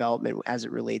of your development as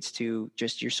it relates to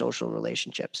just your social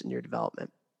relationships and your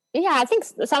development? Yeah, I think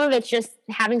some of it's just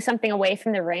having something away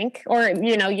from the rink or,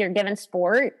 your given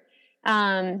sport.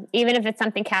 Even if it's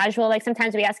something casual, like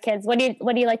sometimes we ask kids, what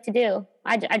do you like to do?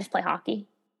 I just play hockey.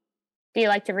 Do you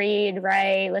like to read,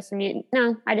 write, listen to music?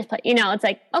 No, I just play, it's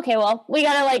like, okay, well, we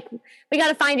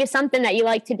gotta find you something that you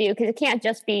like to do. Cause it can't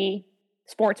just be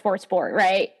sport,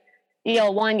 right?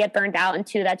 You'll one, get burned out, and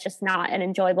two, that's just not an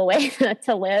enjoyable way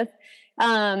to live.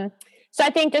 So I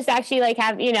think just actually like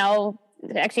have,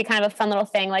 actually kind of a fun little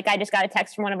thing. Like I just got a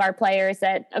text from one of our players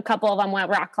that a couple of them went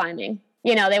rock climbing.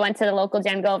 They went to the local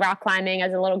gym, go rock climbing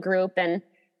as a little group, and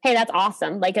hey, that's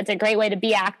awesome. Like it's a great way to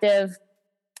be active.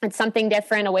 It's something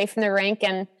different away from the rink.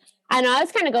 And I know I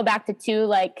always kind of go back to too,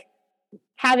 like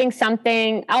having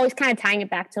something, always kind of tying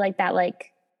it back to like that, like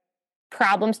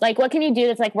problems, like what can you do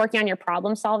that's like working on your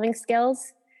problem solving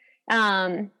skills.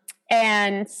 And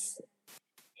it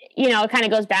kind of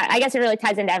goes back, I guess it really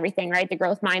ties into everything, right? The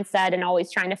growth mindset and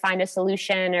always trying to find a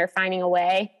solution or finding a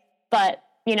way. But,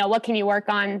 what can you work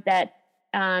on that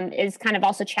is kind of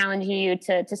also challenging you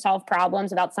to solve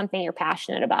problems about something you're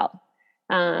passionate about?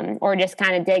 Or just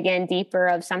kind of dig in deeper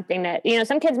of something that,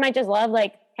 some kids might just love,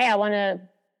 like, hey, I want to,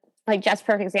 like Jeff's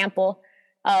perfect example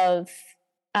of,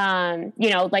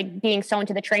 like being so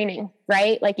into the training,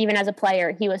 right? Like even as a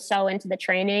player, he was so into the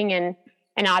training and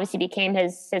obviously became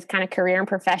his kind of career and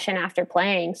profession after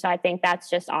playing. So I think that's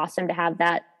just awesome to have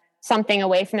that something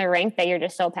away from the rink that you're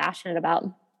just so passionate about.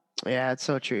 Yeah, it's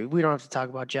so true. We don't have to talk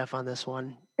about Jeff on this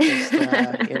one. Just,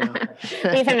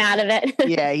 Leave him out of it.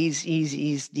 Yeah,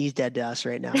 he's dead to us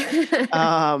right now.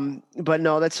 But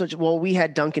no, that's such. Well, we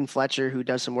had Duncan Fletcher, who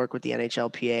does some work with the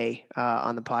NHLPA,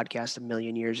 on the podcast a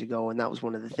million years ago, and that was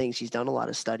one of the things. He's done a lot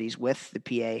of studies with the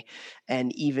PA,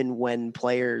 and even when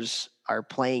players are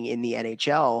playing in the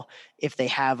NHL, if they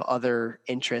have other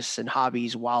interests and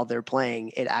hobbies while they're playing,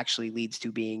 it actually leads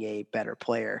to being a better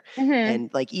player. Mm-hmm. And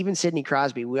like even Sidney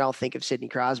Crosby, we all think of Sidney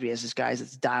Crosby as this guy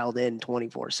that's dialed in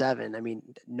 24/7. I mean,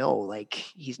 no, like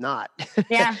he's not.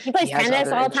 Yeah, he plays tennis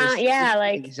all the time. Yeah,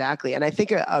 like exactly. And I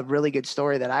think a really good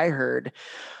story that I heard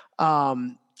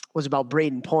was about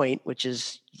Braden Point, which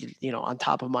is, on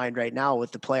top of mind right now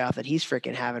with the playoff that he's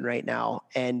freaking having right now.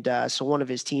 And so one of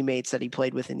his teammates that he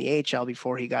played with in the AHL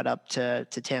before he got up to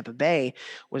Tampa Bay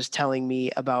was telling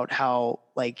me about how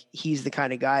like he's the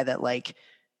kind of guy that like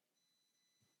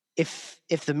if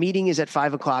the meeting is at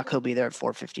 5:00, he'll be there at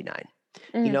 4:59.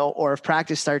 mm-hmm. Or if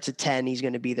practice starts at 10, he's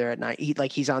going to be there at 9.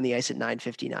 He's on the ice at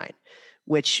 9:59.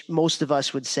 Which most of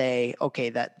us would say, okay,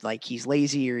 that like he's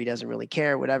lazy or he doesn't really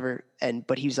care, whatever.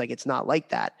 But he's like, it's not like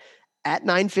that. At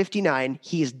 9:59,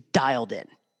 he is dialed in.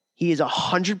 He is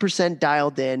 100%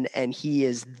 dialed in, and he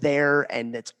is there,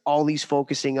 and it's all he's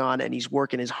focusing on, and he's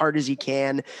working as hard as he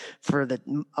can for the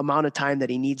amount of time that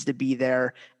he needs to be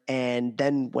there. And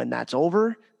then when that's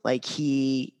over, like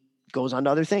he goes on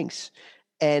to other things.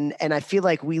 And I feel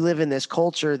like we live in this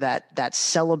culture that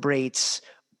celebrates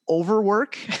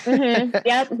overwork, mm-hmm.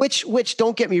 Yep. which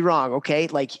don't get me wrong. Okay.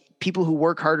 Like people who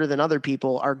work harder than other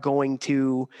people are going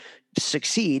to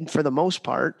succeed for the most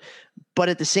part. But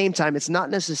at the same time, it's not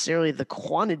necessarily the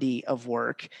quantity of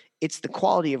work, it's the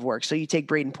quality of work. So you take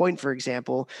Braden Point, for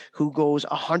example, who goes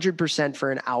 100%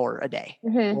 for an hour a day,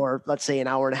 mm-hmm. or let's say an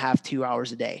hour and a half, 2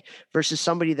 hours a day, versus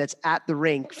somebody that's at the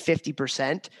rink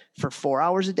 50% for 4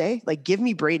 hours a day. Like give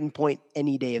me Braden Point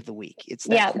any day of the week. It's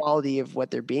that quality of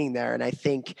what they're being there. And I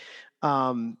think,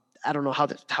 I don't know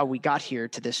how we got here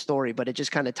to this story, but it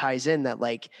just kind of ties in that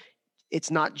like, it's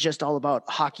not just all about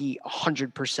hockey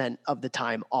 100% of the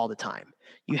time, all the time.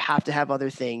 You have to have other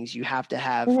things. You have to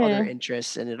have mm-hmm. other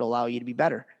interests, and it'll allow you to be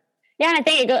better. Yeah, and I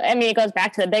think it goes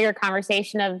back to the bigger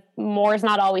conversation of more is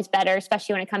not always better,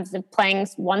 especially when it comes to playing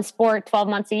one sport 12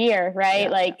 months a year, right? Yeah.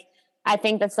 Like, I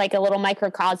think that's like a little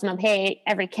microcosm of, hey,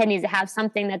 every kid needs to have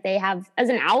something that they have as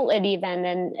an outlet even.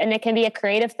 And it can be a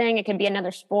creative thing. It can be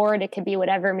another sport. It could be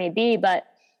whatever it may be. But,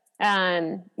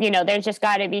 there's just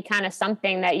got to be kind of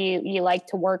something that you like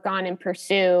to work on and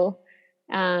pursue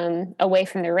away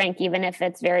from the rink, even if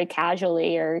it's very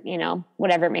casually or,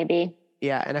 whatever it may be.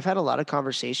 Yeah. And I've had a lot of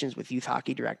conversations with youth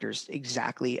hockey directors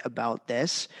exactly about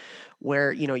this,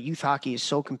 where, youth hockey is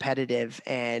so competitive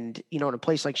and, in a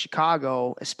place like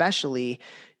Chicago, especially,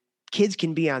 kids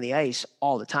can be on the ice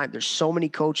all the time. There's so many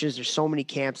coaches, there's so many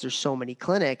camps, there's so many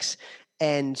clinics,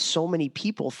 and so many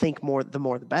people think the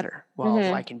more the better. Well, mm-hmm.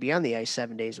 if I can be on the ice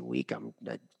 7 days a week,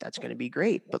 that's going to be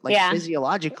great. But like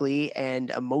physiologically and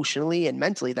emotionally and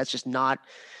mentally, that's just not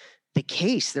the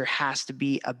case. There has to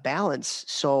be a balance.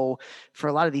 So for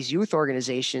a lot of these youth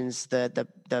organizations, the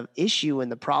issue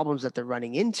and the problems that they're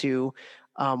running into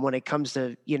when it comes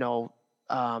to,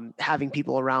 having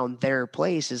people around their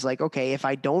place is like, okay, if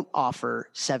I don't offer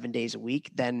 7 days a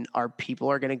week, then our people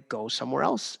are going to go somewhere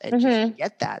else and just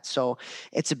get that. So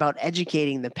it's about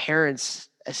educating the parents,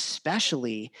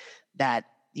 especially, that,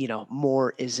 you know,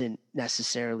 more isn't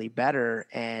necessarily better.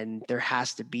 And there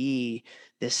has to be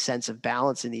this sense of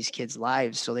balance in these kids'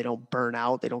 lives so they don't burn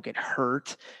out, they don't get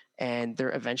hurt. And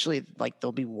they're eventually, like,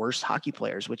 they'll be worse hockey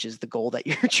players, which is the goal that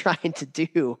you're trying to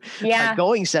do by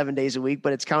going 7 days a week,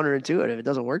 but it's counterintuitive. It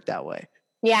doesn't work that way.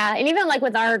 Yeah. And even like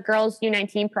with our girls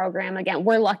U19 program, again,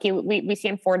 we're lucky. We see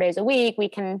them 4 days a week.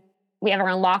 We have our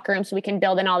own locker room so we can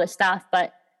build in all this stuff.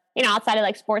 But, you know, outside of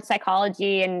like sports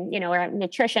psychology and, you know, our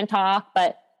nutrition talk,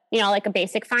 but, you know, like a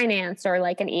basic finance or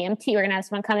like an EMT, we're going to have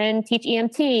someone come in and teach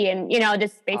EMT and, you know,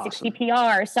 just basic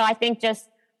CPR. So I think just,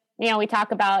 you know, we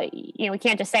talk about, you know, we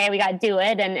can't just say we got to do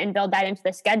it and build that into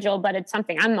the schedule, but it's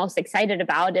something I'm most excited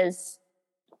about is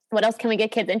what else can we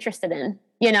get kids interested in,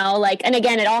 you know, like, and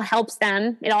again, it all helps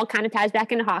them. It all kind of ties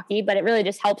back into hockey, but it really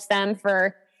just helps them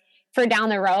for down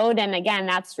the road. And again,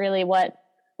 that's really what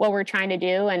we're trying to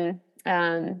do. And,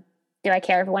 do I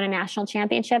care if we win a national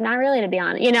championship? Not really, to be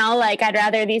honest. You know, like I'd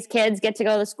rather these kids get to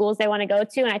go to the schools they want to go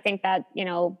to. And I think that, you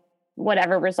know,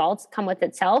 whatever results come with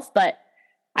itself. But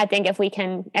I think if we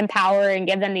can empower and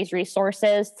give them these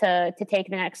resources to take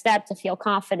the next step, to feel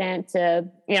confident, to,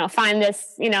 you know, find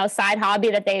this, you know, side hobby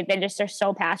that they just are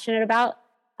so passionate about,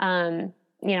 you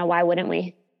know, why wouldn't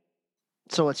we?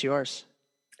 So what's yours?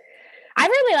 I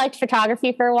really liked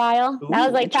photography for a while. Ooh, that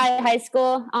was like probably high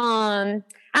school. I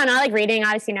don't know, I like reading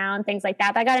obviously now and things like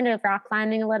that, but I got into rock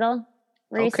climbing a little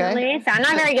recently. Okay. So I'm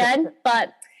not very good,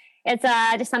 but it's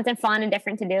just something fun and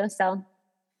different to do. So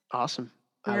awesome.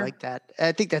 Yeah. I like that.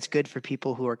 I think that's good for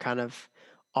people who are kind of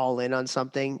all in on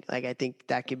something. Like, I think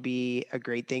that could be a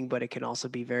great thing, but it can also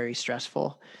be very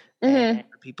stressful. And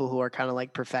for people who are kind of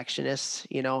like perfectionists,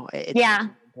 you know, it's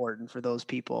important for those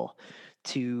people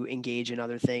to engage in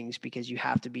other things because you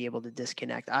have to be able to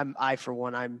disconnect. For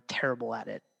one, I'm terrible at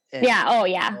it. And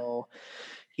so,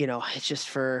 you know, it's just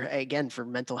for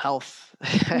mental health.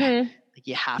 Like,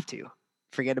 you have to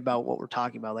forget about what we're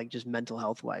talking about, like just mental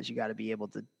health wise, you got to be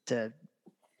able to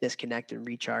disconnect and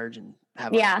recharge and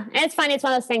have. And it's funny. It's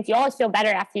one of those things you always feel better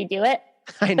after you do it.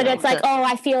 I know. But it's like,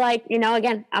 I feel like, you know,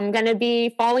 again, I'm going to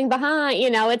be falling behind, you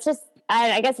know, it's just,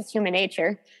 I guess it's human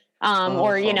nature,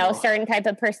 or, you know, certain type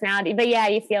of personality. But yeah,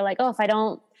 you feel like, if I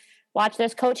don't watch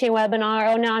this coaching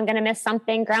webinar, no, I'm going to miss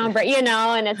something groundbreaking, you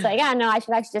know, and it's like, no, I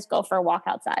should actually just go for a walk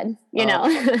outside, you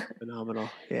know. Phenomenal.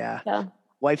 Yeah. So.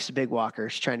 Wife's a big walker.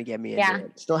 She's trying to get me into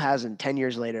it. Still hasn't 10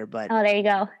 years later, but there you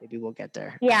go. Maybe we'll get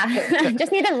there. Yeah.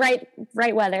 Just need the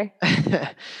right weather.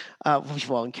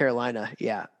 Well, in Carolina.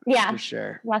 Yeah. For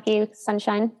sure. Lucky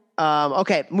sunshine.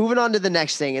 Okay. Moving on to the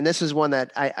next thing. And this is one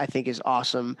that I think is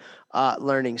awesome.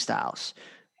 Learning styles.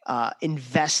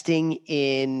 Investing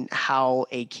in how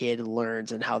a kid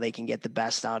learns and how they can get the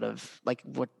best out of like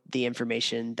what the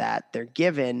information that they're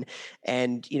given.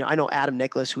 And, you know, I know Adam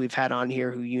Nicholas, who we've had on here,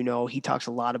 who, you know, he talks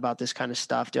a lot about this kind of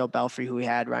stuff. Dale Belfry, who we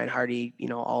had, Ryan Hardy, you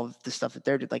know, all of the stuff that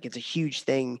they're doing, like, it's a huge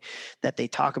thing that they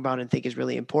talk about and think is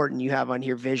really important. You have on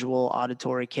here visual,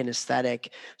 auditory, kinesthetic.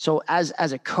 So as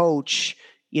a coach,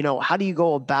 you know, how do you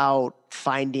go about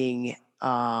finding,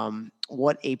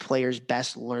 what a player's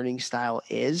best learning style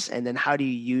is, and then how do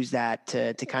you use that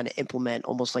to kind of implement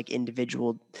almost like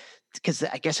individual, because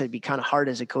I guess it'd be kind of hard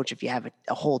as a coach if you have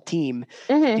a whole team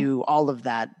do all of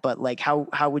that, but like how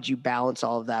would you balance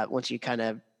all of that once you kind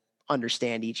of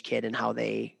understand each kid and how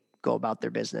they go about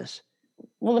their business?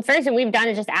 Well, the first thing we've done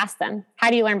is just ask them, how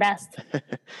do you learn best?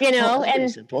 You know, well, and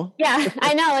simple. Yeah,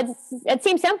 I know it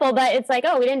seems simple, but it's like,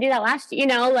 we didn't do that last year, you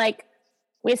know, like,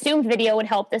 we assumed video would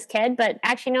help this kid, but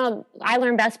actually, no, I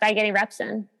learn best by getting reps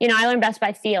in. You know, I learn best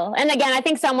by feel. And again, I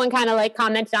think someone kind of like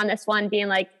commented on this one being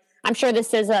like, I'm sure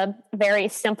this is a very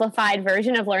simplified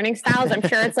version of learning styles. I'm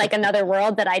sure it's like another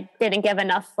world that I didn't give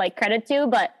enough like credit to,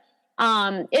 but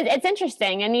it's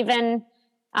interesting. And even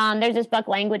there's this book,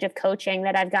 Language of Coaching,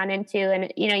 that I've gone into.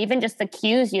 And, you know, even just the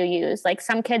cues you use, like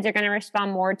some kids are going to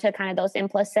respond more to kind of those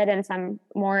implicit and some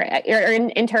more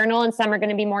internal, and some are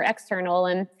going to be more external.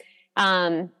 And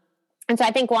so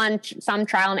I think some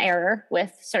trial and error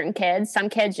with certain kids. Some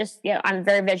kids just, you know, I'm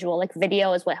very visual, like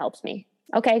video is what helps me.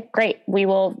 Okay, great. We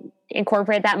will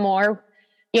incorporate that more,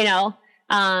 you know.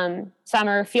 Some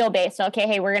are feel based. So, okay,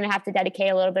 hey, we're going to have to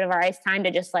dedicate a little bit of our ice time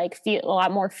to just like feel a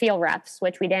lot more feel reps,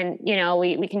 which we didn't, you know,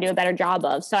 we can do a better job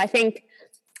of. So I think,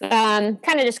 kind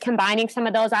of just combining some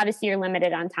of those. Obviously you're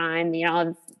limited on time, you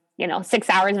know, 6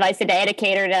 hours of ice a day to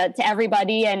cater to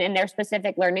everybody and their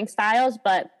specific learning styles.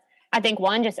 But I think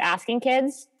just asking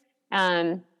kids,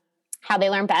 how they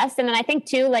learn best. And then I think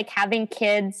too, like having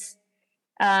kids,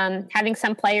 having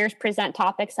some players present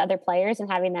topics to other players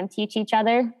and having them teach each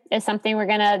other is something we're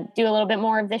going to do a little bit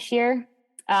more of this year.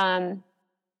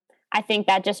 I think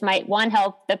that just might, one,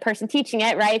 help the person teaching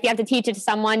it, right? If you have to teach it to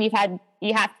someone, you have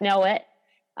to know it.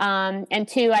 And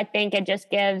two, I think it just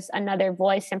gives another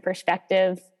voice and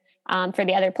perspective for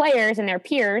the other players and their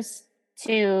peers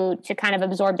to kind of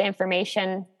absorb the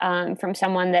information from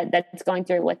someone that's going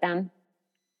through it with them.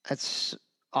 That's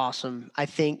awesome. I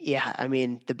think, I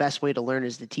mean, the best way to learn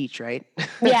is to teach, right?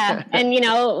 Yeah. And,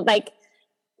 and I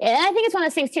think it's one of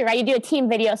those things too, right? You do a team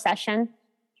video session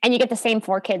and you get the same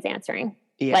 4 kids answering.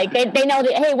 Yeah. Like they know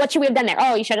that, hey, what should we have done there?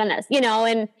 Oh, you should have done this,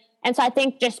 and so I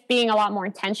think just being a lot more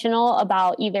intentional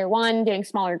about either one, doing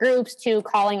smaller groups, 2,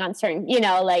 calling on certain,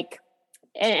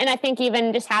 and I think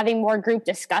even just having more group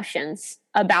discussions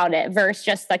about it versus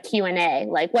just the Q&A,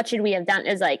 like what should we have done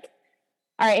is like,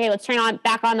 all right, hey, let's turn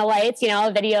back on the lights,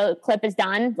 a video clip is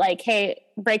done. Like, hey,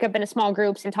 break up into small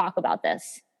groups and talk about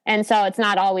this. And so it's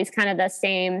not always kind of the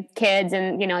same kids.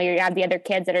 And, you have the other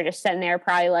kids that are just sitting there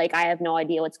probably like, I have no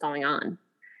idea what's going on.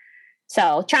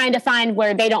 So trying to find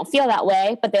where they don't feel that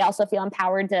way, but they also feel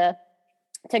empowered to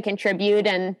contribute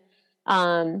and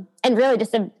really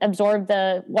just absorb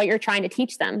what you're trying to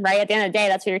teach them, right? At the end of the day,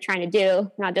 that's what you're trying to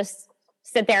do. Not just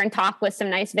sit there and talk with some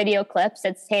nice video clips.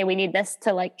 It's, hey, we need this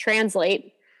to like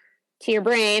translate to your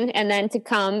brain and then to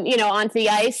come, onto the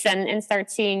ice and start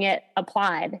seeing it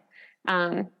applied.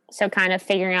 So kind of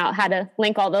figuring out how to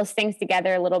link all those things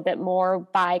together a little bit more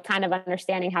by kind of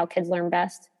understanding how kids learn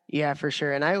best. Yeah, for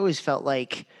sure. And I always felt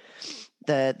like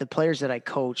the players that I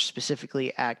coached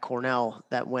specifically at Cornell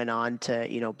that went on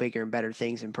to, bigger and better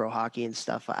things in pro hockey and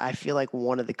stuff. I feel like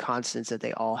one of the constants that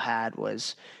they all had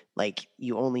was like,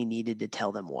 you only needed to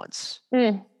tell them once.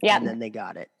 And then they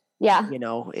got it. Yeah.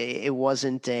 It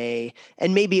wasn't and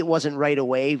maybe it wasn't right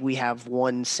away. We have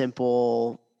one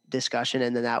simple discussion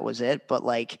and then that was it. But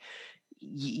like,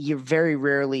 you very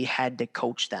rarely had to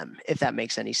coach them, if that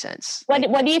makes any sense.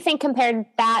 What do you think compared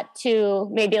that to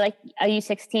maybe like a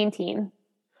U16 team?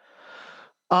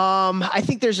 I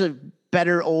think there's a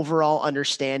better overall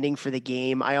understanding for the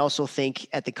game. I also think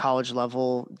at the college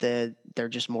level, they're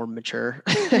just more mature.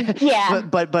 Yeah.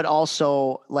 but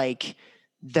also like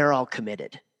they're all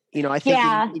committed. I think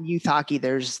in youth hockey,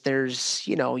 there's,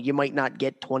 you might not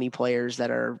get 20 players that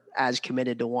are as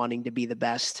committed to wanting to be the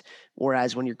best.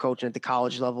 Whereas when you're coaching at the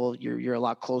college level, you're a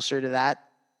lot closer to that,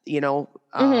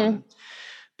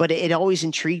 but it always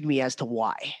intrigued me as to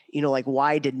why, like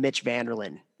why did Mitch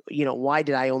Vanderlyn, why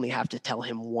did I only have to tell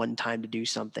him one time to do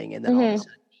something? And then all of a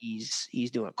sudden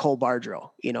he's doing Cole Bardreau,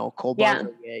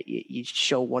 Bardreau, you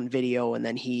show one video and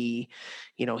then he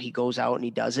goes out and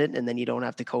he does it. And then you don't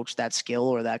have to coach that skill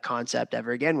or that concept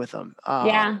ever again with him.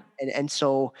 And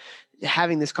so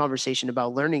having this conversation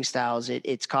about learning styles,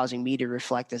 it's causing me to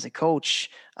reflect as a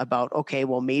coach about, okay,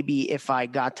 well, maybe if I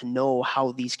got to know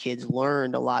how these kids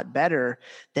learned a lot better,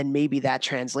 then maybe that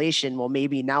translation, well,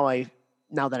 maybe now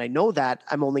that I know that,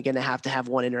 I'm only going to have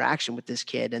one interaction with this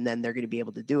kid and then they're going to be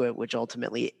able to do it, which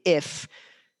ultimately, if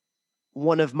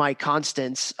one of my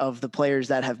constants of the players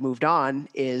that have moved on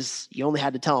is you only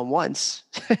had to tell them once.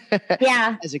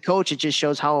 Yeah. As a coach, it just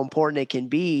shows how important it can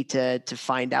be to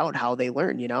find out how they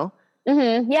learn,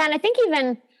 Mm-hmm. Yeah. And I think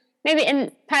even maybe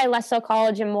in probably less so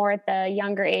college and more at the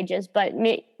younger ages, but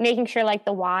making sure like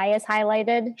the why is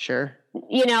highlighted. Sure.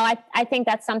 I think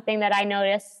that's something that I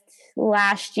noticed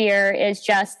last year is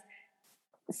just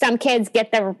some kids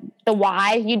get the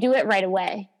why, you do it right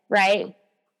away, right?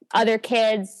 Other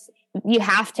kids, you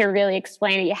have to really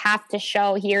explain it. You have to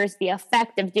show here's the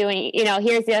effect of doing,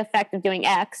 here's the effect of doing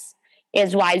X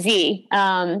is YZ.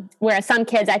 Whereas some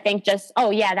kids, I think just,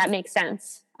 oh yeah, that makes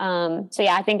sense.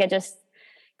 I think it just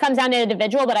comes down to the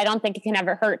individual, but I don't think it can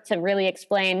ever hurt to really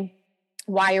explain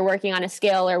why you're working on a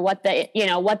skill or what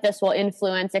this will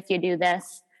influence if you do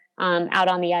this. Out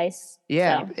on the ice.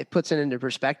 Yeah. So. It puts it into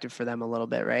perspective for them a little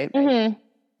bit, right? Mm-hmm.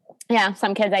 Yeah.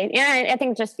 Some kids, I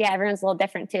think just, everyone's a little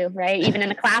different too, right? Even in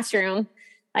the classroom,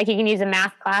 like you can use a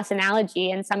math class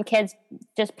analogy and some kids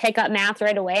just pick up math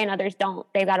right away and others don't.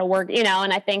 They've got to work,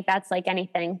 and I think that's like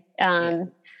anything.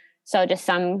 So just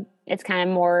some, it's kind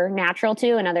of more natural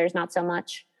too and others not so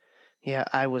much. Yeah,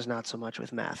 I was not so much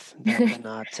with math.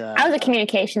 I was a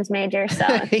communications major, so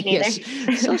yes,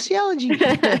 sociology.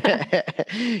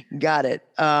 Got it.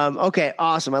 Okay,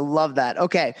 awesome. I love that.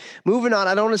 Okay, moving on.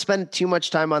 I don't want to spend too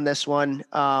much time on this one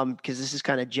because this is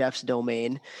kind of Jeff's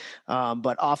domain.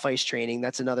 But off-ice training,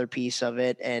 that's another piece of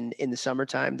it. And in the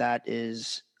summertime, that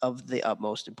is of the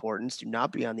utmost importance. Do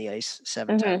not be on the ice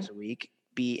 7 times a week.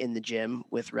 be in the gym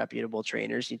with reputable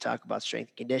trainers. You talk about strength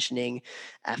and conditioning,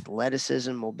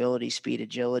 athleticism, mobility, speed,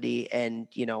 agility. And,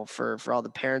 for all the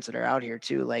parents that are out here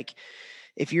too, like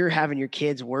if you're having your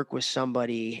kids work with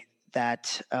somebody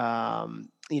that,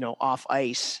 off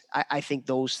ice, I think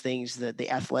those things, the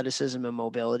athleticism and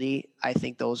mobility, I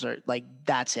think those are like,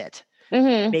 that's it.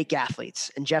 Mm-hmm. Make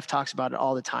athletes. And Jeff talks about it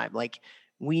all the time. Like,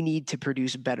 we need to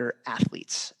produce better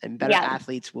athletes, and better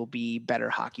athletes will be better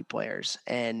hockey players.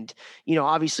 And,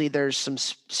 obviously there's some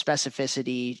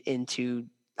specificity into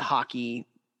hockey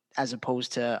as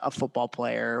opposed to a football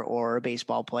player or a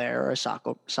baseball player or a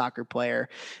soccer player.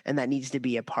 And that needs to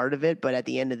be a part of it. But at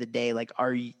the end of the day, like,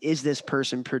 is this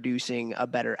person producing a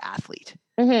better athlete?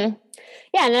 Mm-hmm.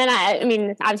 Yeah. And then I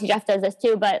mean, obviously Jeff does this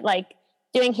too, but like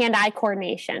doing hand-eye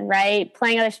coordination, right?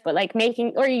 Playing other sport, like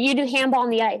or you do handball on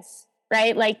the ice,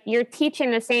 right? Like you're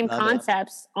teaching the same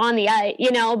concepts on the ice,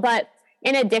 but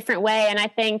in a different way. And I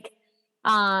think,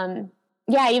 and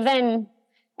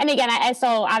again, I so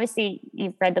obviously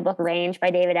you've read the book Range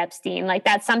by David Epstein. Like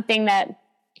that's something that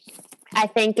I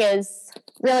think is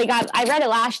really I read it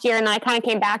last year and I kind of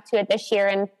came back to it this year.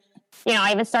 And,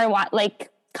 I even started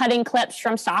cutting clips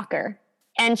from soccer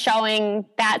and showing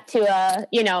that to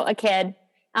a kid.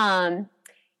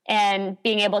 And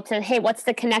being able to, hey, what's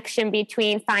the connection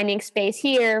between finding space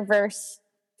here versus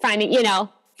finding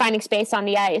space on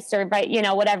the ice or,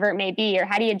 whatever it may be, or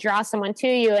how do you draw someone to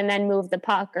you and then move the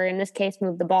puck, or in this case,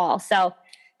 move the ball. So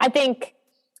I think,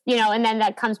 and then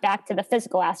that comes back to the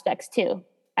physical aspects too.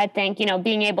 I think,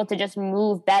 being able to just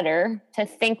move better, to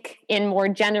think in more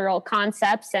general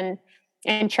concepts and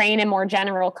train in more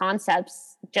general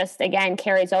concepts, just again,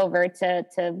 carries over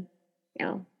to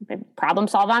problem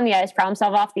solve on the ice, problem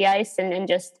solve off the ice, and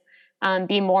just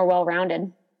be more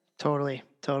well-rounded. Totally.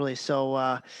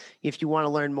 So if you want to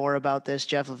learn more about this,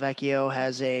 Jeff Lavecchio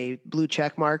has a blue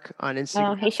check mark on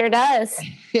Instagram. Oh, he sure does.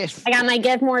 I got my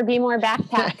Give More, Be More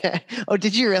backpack. Oh,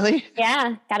 did you really?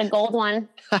 Yeah, got a gold one.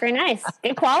 Very nice.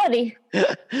 Good quality.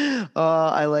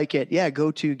 I like it. Yeah,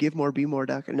 go to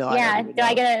givemorebemore.com. No,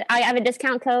 yeah, I have a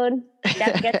discount code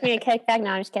that gets me a kickback? No,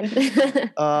 I'm just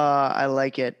kidding. I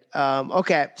like it.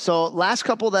 Okay, so last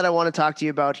couple that I want to talk to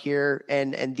you about here,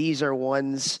 and these are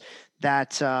ones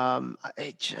that,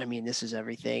 I mean, this is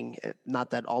everything.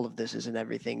 Not that all of this isn't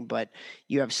everything, but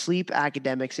you have sleep,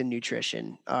 academics, and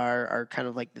nutrition are kind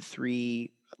of like the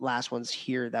three last ones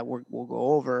here that we'll go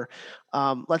over.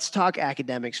 Let's talk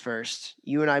academics first.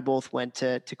 You and I both went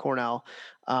to Cornell.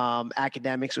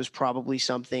 Academics was probably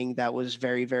something that was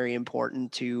very, very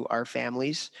important to our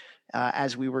families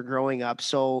as we were growing up.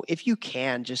 So if you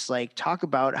can, just like talk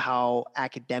about how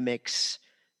academics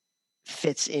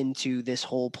fits into this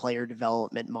whole player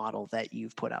development model that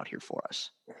you've put out here for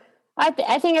us.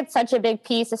 I think it's such a big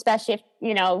piece, especially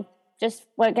if, just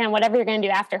whatever you're going to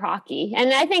do after hockey.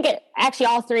 And I think actually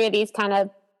all three of these kind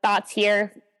of thoughts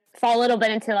here fall a little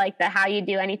bit into like the how you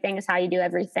do anything is how you do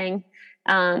everything.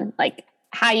 Like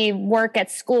how you work at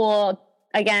school,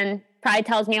 again, probably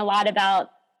tells me a lot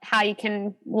about how you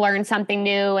can learn something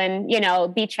new and,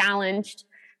 be challenged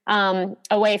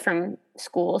away from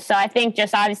school. So I think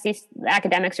just obviously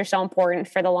academics are so important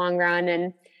for the long run.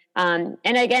 And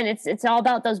again, it's all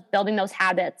about building those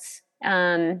habits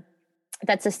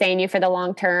that sustain you for the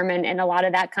long term. And a lot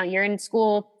of that you're in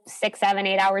school 6, 7,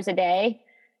 8 hours a day.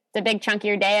 It's a big chunk of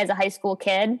your day as a high school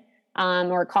kid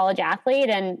or a college athlete.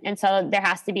 And so there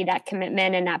has to be that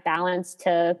commitment and that balance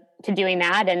to doing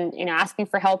that. And, asking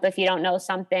for help if you don't know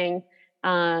something,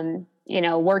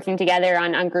 working together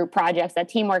on group projects, that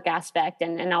teamwork aspect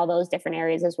and all those different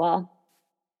areas as well.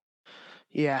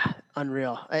 Yeah,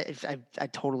 unreal. I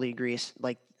totally agree. It's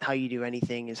like how you do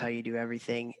anything is how you do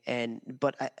everything.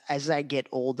 But as I get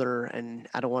older, and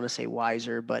I don't want to say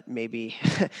wiser, but maybe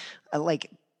like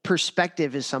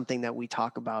perspective is something that we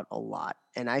talk about a lot.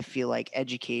 And I feel like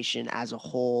education as a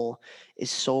whole is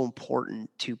so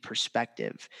important to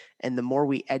perspective. And the more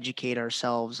we educate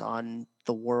ourselves on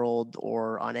the world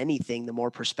or on anything, the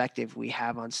more perspective we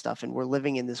have on stuff. And we're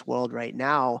living in this world right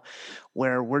now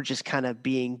where we're just kind of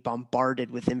being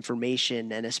bombarded with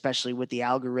information, and especially with the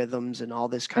algorithms and all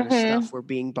this kind of stuff, we're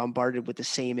being bombarded with the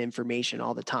same information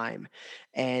all the time.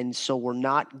 And so we're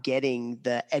not getting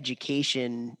the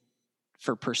education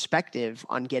for perspective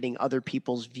on getting other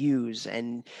people's views.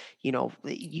 And,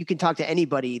 you can talk to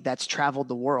anybody that's traveled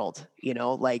the world,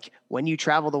 like when you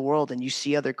travel the world and you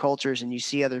see other cultures and you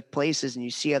see other places and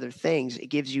you see other things, it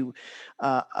gives you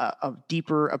a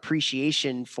deeper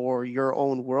appreciation for your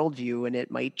own worldview. And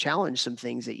it might challenge some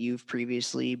things that you've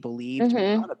previously believed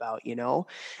or thought about,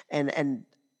 and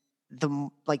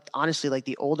honestly, like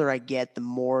the older I get, the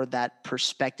more that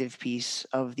perspective piece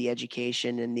of the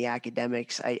education and the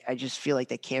academics, I just feel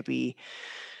like it can't be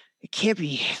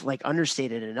like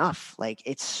understated enough. Like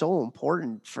it's so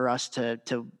important for us to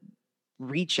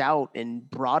reach out and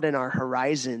broaden our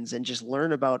horizons and just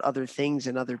learn about other things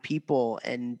and other people.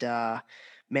 And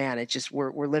man, it's just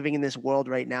we're living in this world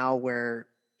right now where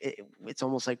it's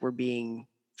almost like we're being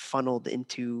funneled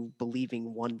into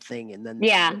believing one thing, and then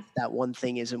that one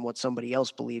thing isn't what somebody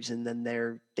else believes, and then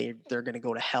they're going to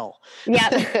go to hell.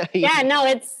 Yeah, no,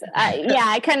 it's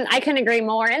I couldn't agree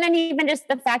more. And then even just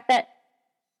the fact that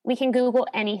we can Google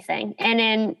anything, and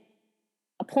in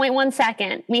 0.1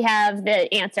 second we have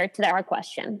the answer to our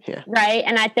question, right?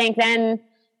 And I think then,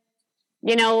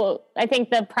 I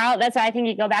think that's why I think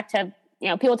you go back to,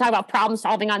 people talk about problem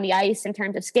solving on the ice in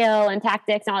terms of skill and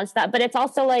tactics and all this stuff, but it's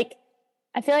also like,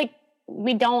 I feel like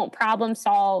we don't problem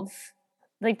solve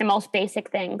like the most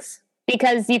basic things,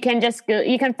 because you can just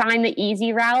you can find the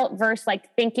easy route versus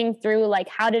like thinking through like,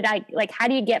 how do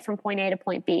you get from point A to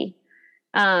point B?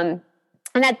 And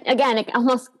that, again, it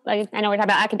almost, like, I know we're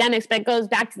talking about academics, but it goes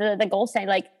back to the goal setting.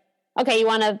 Like, okay, you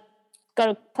want to go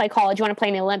to play college, you want to play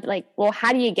in the Olympics. Like, well,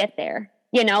 how do you get there?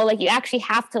 Like you actually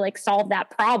have to like solve that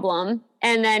problem,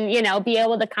 and then, be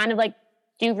able to kind of like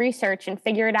do research and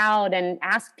figure it out and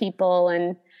ask people.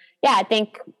 And I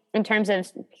think in terms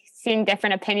of seeing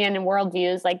different opinion and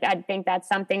worldviews, like I think that's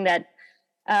something that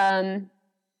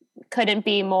couldn't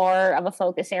be more of a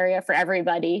focus area for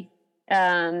everybody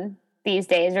these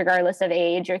days, regardless of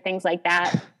age or things like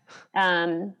that.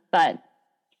 But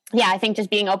I think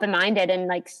just being open-minded and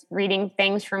like reading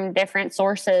things from different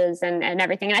sources and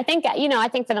everything. And I think, I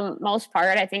think for the most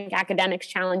part, I think academics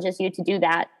challenges you to do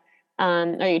that.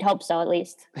 Or you'd hope so, at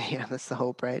least. Yeah, that's the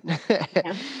hope, right?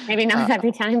 Maybe not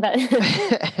every time, but.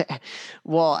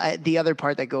 Well, the other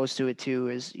part that goes to it too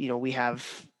is, we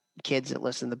have kids that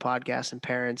listen to the podcast and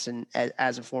parents. And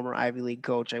as a former Ivy League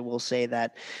coach, I will say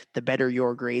that the better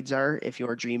your grades are, if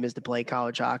your dream is to play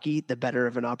college hockey, the better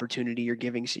of an opportunity you're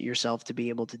giving yourself to be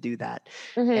able to do that.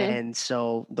 Mm-hmm. And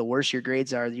so the worse your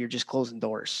grades are, you're just closing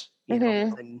doors. You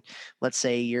know, and let's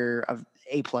say you're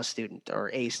A+ student or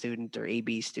A student or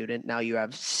AB student. Now you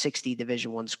have 60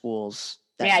 Division I schools.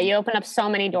 You open up so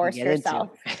many doors for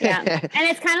yourself. And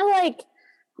it's kind of like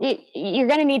you're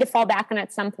going to need to fall back on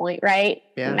at some point, right?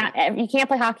 You can't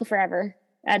play hockey forever.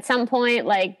 At some point,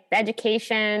 like the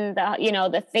education,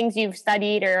 the things you've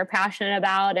studied or are passionate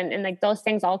about, and like those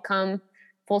things all come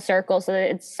full circle. So that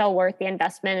it's so worth the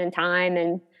investment and time.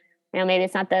 And maybe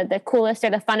it's not the coolest or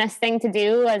the funnest thing to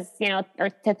do or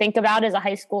to think about as a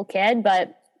high school kid,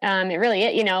 but it really,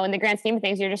 in the grand scheme of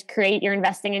things, you're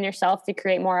investing in yourself to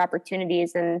create more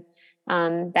opportunities. And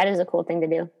that is a cool thing to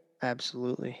do.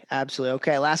 Absolutely.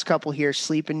 Okay. Last couple here,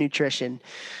 sleep and nutrition.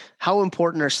 How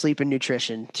important are sleep and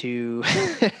nutrition to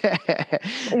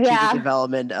the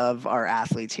development of our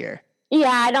athletes here? Yeah,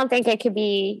 I don't think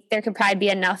there could probably be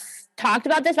enough talked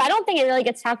about this, but I don't think it really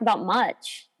gets talked about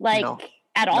much.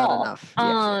 At all. Not enough.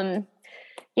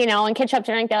 And kids up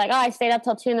to drink, they're like, oh, I stayed up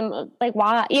till 2 a.m. Like,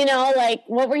 why? Like,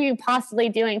 what were you possibly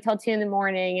doing till 2 a.m?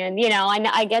 And,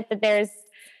 I get that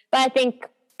but I think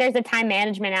there's a time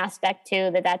management aspect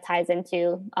too, that ties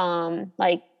into,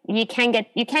 like you can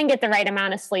get the right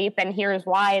amount of sleep, and here's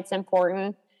why it's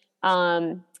important.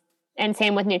 And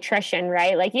same with nutrition,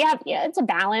 right? Like it's a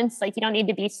balance. Like you don't need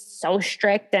to be so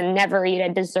strict and never eat a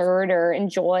dessert or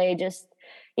enjoy just,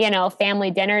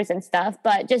 family dinners and stuff,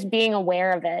 but just being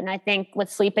aware of it. And I think with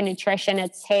sleep and nutrition,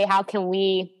 it's, hey, how can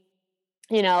we,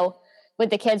 with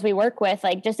the kids we work with,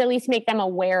 like just at least make them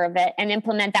aware of it and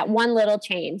implement that one little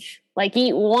change, like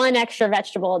eat one extra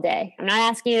vegetable a day. I'm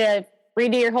not asking you to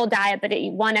redo your whole diet, but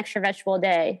eat one extra vegetable a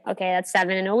day. Okay. That's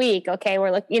 7 in a week. Okay. We're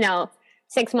looking,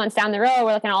 6 months down the road,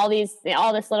 we're looking at all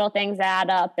this little things that add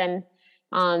up. And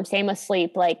same with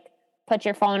sleep, like put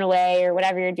your phone away or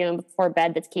whatever you're doing before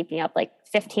bed that's keeping you up like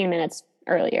 15 minutes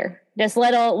earlier. Just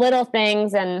little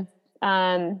things. And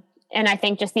I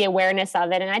think just the awareness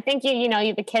of it. And I think, you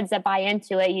the kids that buy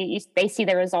into it, they see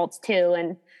the results too.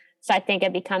 And so I think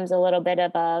it becomes a little bit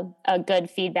of a good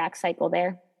feedback cycle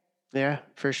there. Yeah,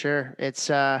 for sure. It's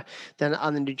then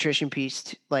on the nutrition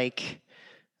piece, like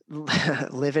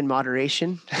live in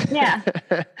moderation. Yeah.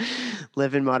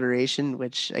 Live in moderation,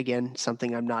 which again,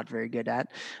 something I'm not very good at.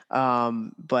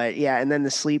 But yeah. And then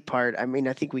the sleep part, I mean,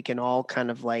 I think we can all kind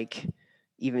of like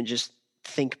even just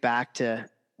think back to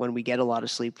when we get a lot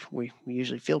of sleep, we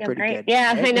usually feel pretty good.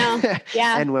 Yeah, right? I know.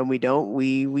 Yeah. And when we don't,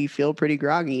 we feel pretty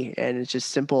groggy, and it's just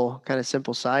simple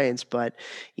science. But,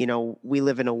 we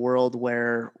live in a world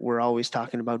where we're always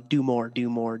talking about do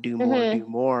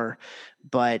more.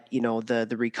 But,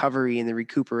 the recovery and the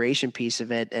recuperation piece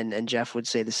of it, and Jeff would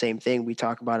say the same thing. We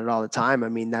talk about it all the time. I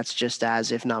mean, that's just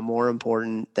as, if not more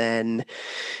important than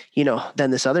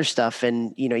this other stuff.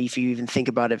 And, if you even think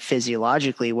about it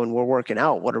physiologically, when we're working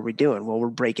out, what are we doing? Well, we're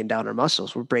breaking down our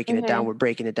muscles. We're breaking it down. We're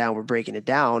breaking it down. We're breaking it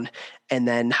down. And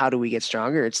then how do we get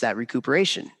stronger? It's that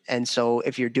recuperation. And so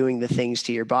if you're doing the things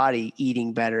to your body,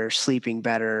 eating better, sleeping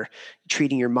better,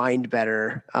 treating your mind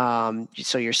better,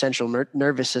 so your central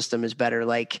nervous system is better,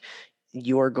 like,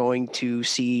 you're going to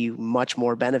see much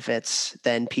more benefits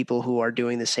than people who are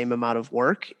doing the same amount of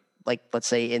work, like, let's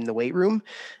say, in the weight room,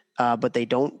 but they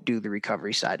don't do the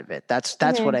recovery side of it. That's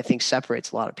what I think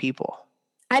separates a lot of people.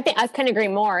 I think I couldn't agree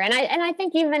more. And I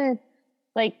think even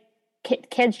like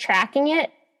kids tracking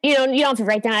it, you don't have to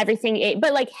write down everything,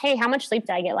 but like, hey, how much sleep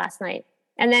did I get last night?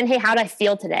 And then, hey, how did I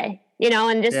feel today?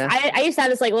 And just, I used to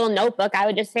have this like little notebook. I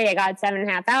would just say I got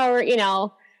 7.5 hours,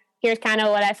 here's kind of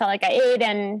what I felt like I ate.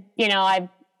 And,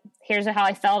 here's how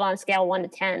I felt on a scale of 1 to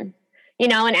 10,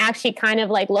 and actually kind of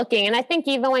like looking. And I think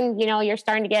even when, you're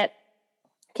starting to get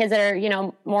kids that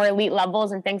are, more elite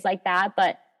levels and things like that,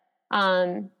 but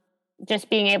just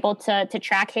being able to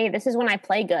track, hey, this is when I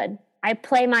play good. I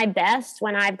play my best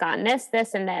when I've gotten this,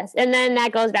 and this. And then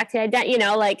that goes back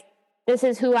to, like, this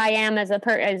is who I am as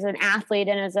as an athlete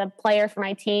and as a player for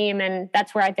my team. And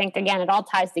that's where I think, again, it all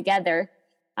ties together.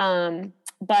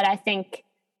 But I think,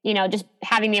 just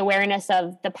having the awareness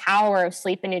of the power of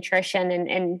sleep and nutrition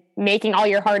and making all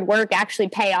your hard work actually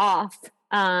pay off,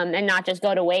 and not just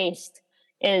go to waste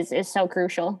is so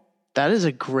crucial. That is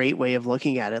a great way of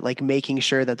looking at it. Like, making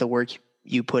sure that the work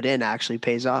you put in actually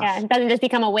pays off. Yeah. It doesn't just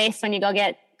become a waste when you go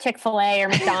get Chick-fil-A or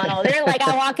McDonald's. They're like,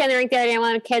 I walk in there and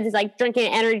one of the kids is like drinking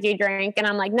an energy drink. And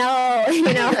I'm like, no, I'm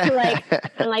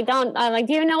like,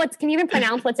 do you even know can you even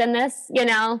pronounce what's in this?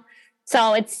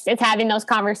 So it's having those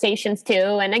conversations too.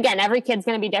 And again, every kid's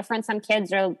going to be different. Some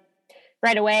kids are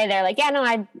right away, they're like, yeah, no,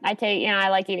 I take, I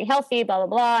like eating healthy, blah, blah,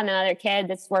 blah. And another kid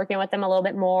that's working with them a little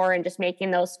bit more and just making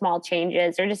those small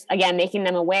changes, or just, again, making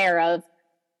them aware of,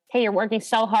 hey, you're working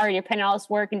so hard, you're putting all this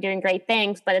work and doing great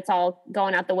things, but it's all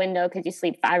going out the window because you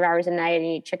sleep 5 hours a night and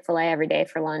you eat Chick-fil-A every day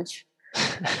for lunch.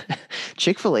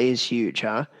 Chick-fil-A is huge,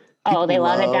 huh? People they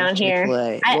love it down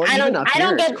Chick-fil-A. Here. I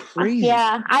don't get crazy.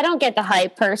 Yeah, I don't get the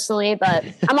hype personally, but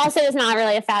I'm also just not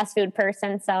really a fast food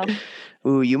person. So,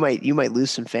 ooh, you might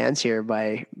lose some fans here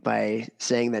by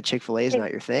saying that Chick-fil-A is not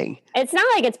your thing. It's not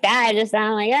like it's bad. Just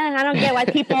I'm like, I don't get why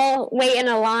people wait in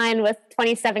a line with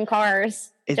 27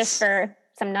 cars just for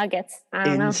some nuggets. I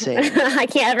don't know. I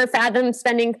can't ever fathom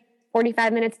spending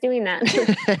 45 minutes doing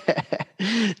that.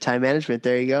 Time management.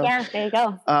 There you go. Yeah, there you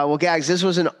go. Well, Gags, this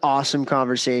was an awesome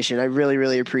conversation. I really,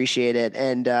 really appreciate it.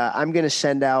 And I'm going to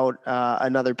send out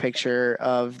another picture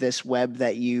of this web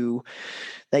that you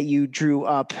drew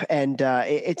up. And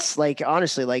it's like,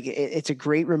 honestly, like it's a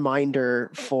great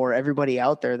reminder for everybody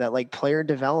out there that like player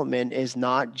development is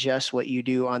not just what you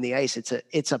do on the ice.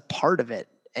 It's a part of it.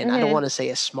 And I don't want to say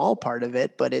a small part of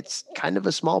it, but it's kind of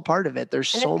a small part of it. There's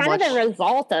so much. It's kind of the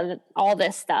result of all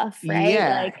this stuff, right?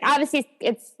 Yeah. Like obviously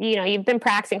it's, you've been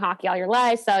practicing hockey all your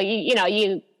life. So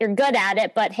you're good at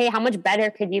it, but hey, how much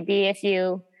better could you be if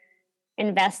you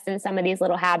invest in some of these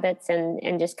little habits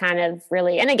and just kind of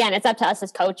really, and again, it's up to us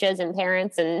as coaches and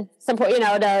parents and support,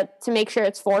 to make sure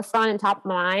it's forefront and top of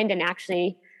mind and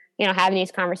actually, having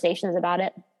these conversations about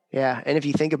it. Yeah. And if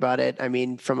you think about it, I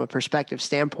mean, from a perspective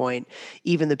standpoint,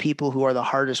 even the people who are the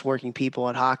hardest working people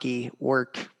at hockey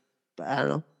work, I don't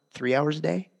know, 3 hours a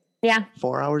day. Yeah.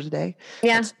 4 hours a day.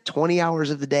 Yeah. That's 20 hours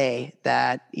of the day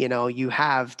that, you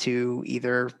have to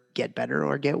either get better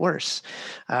or get worse.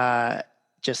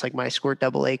 Just like my Squirt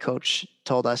AA coach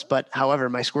told us. But however,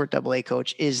 my Squirt AA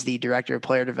coach is the director of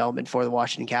player development for the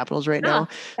Washington Capitals right now.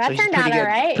 That so turned out all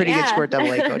right. Pretty good Squirt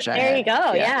AA coach. There you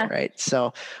go. Yeah. Right.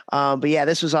 So, but yeah,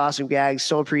 this was awesome, Gags.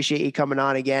 So appreciate you coming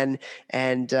on again,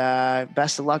 and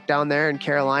best of luck down there in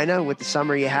Carolina with the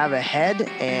summer you have ahead.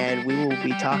 And we will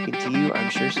be talking to you, I'm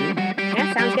sure, soon.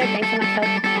 Yeah, sounds good. Thanks so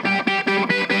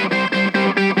much, Coach.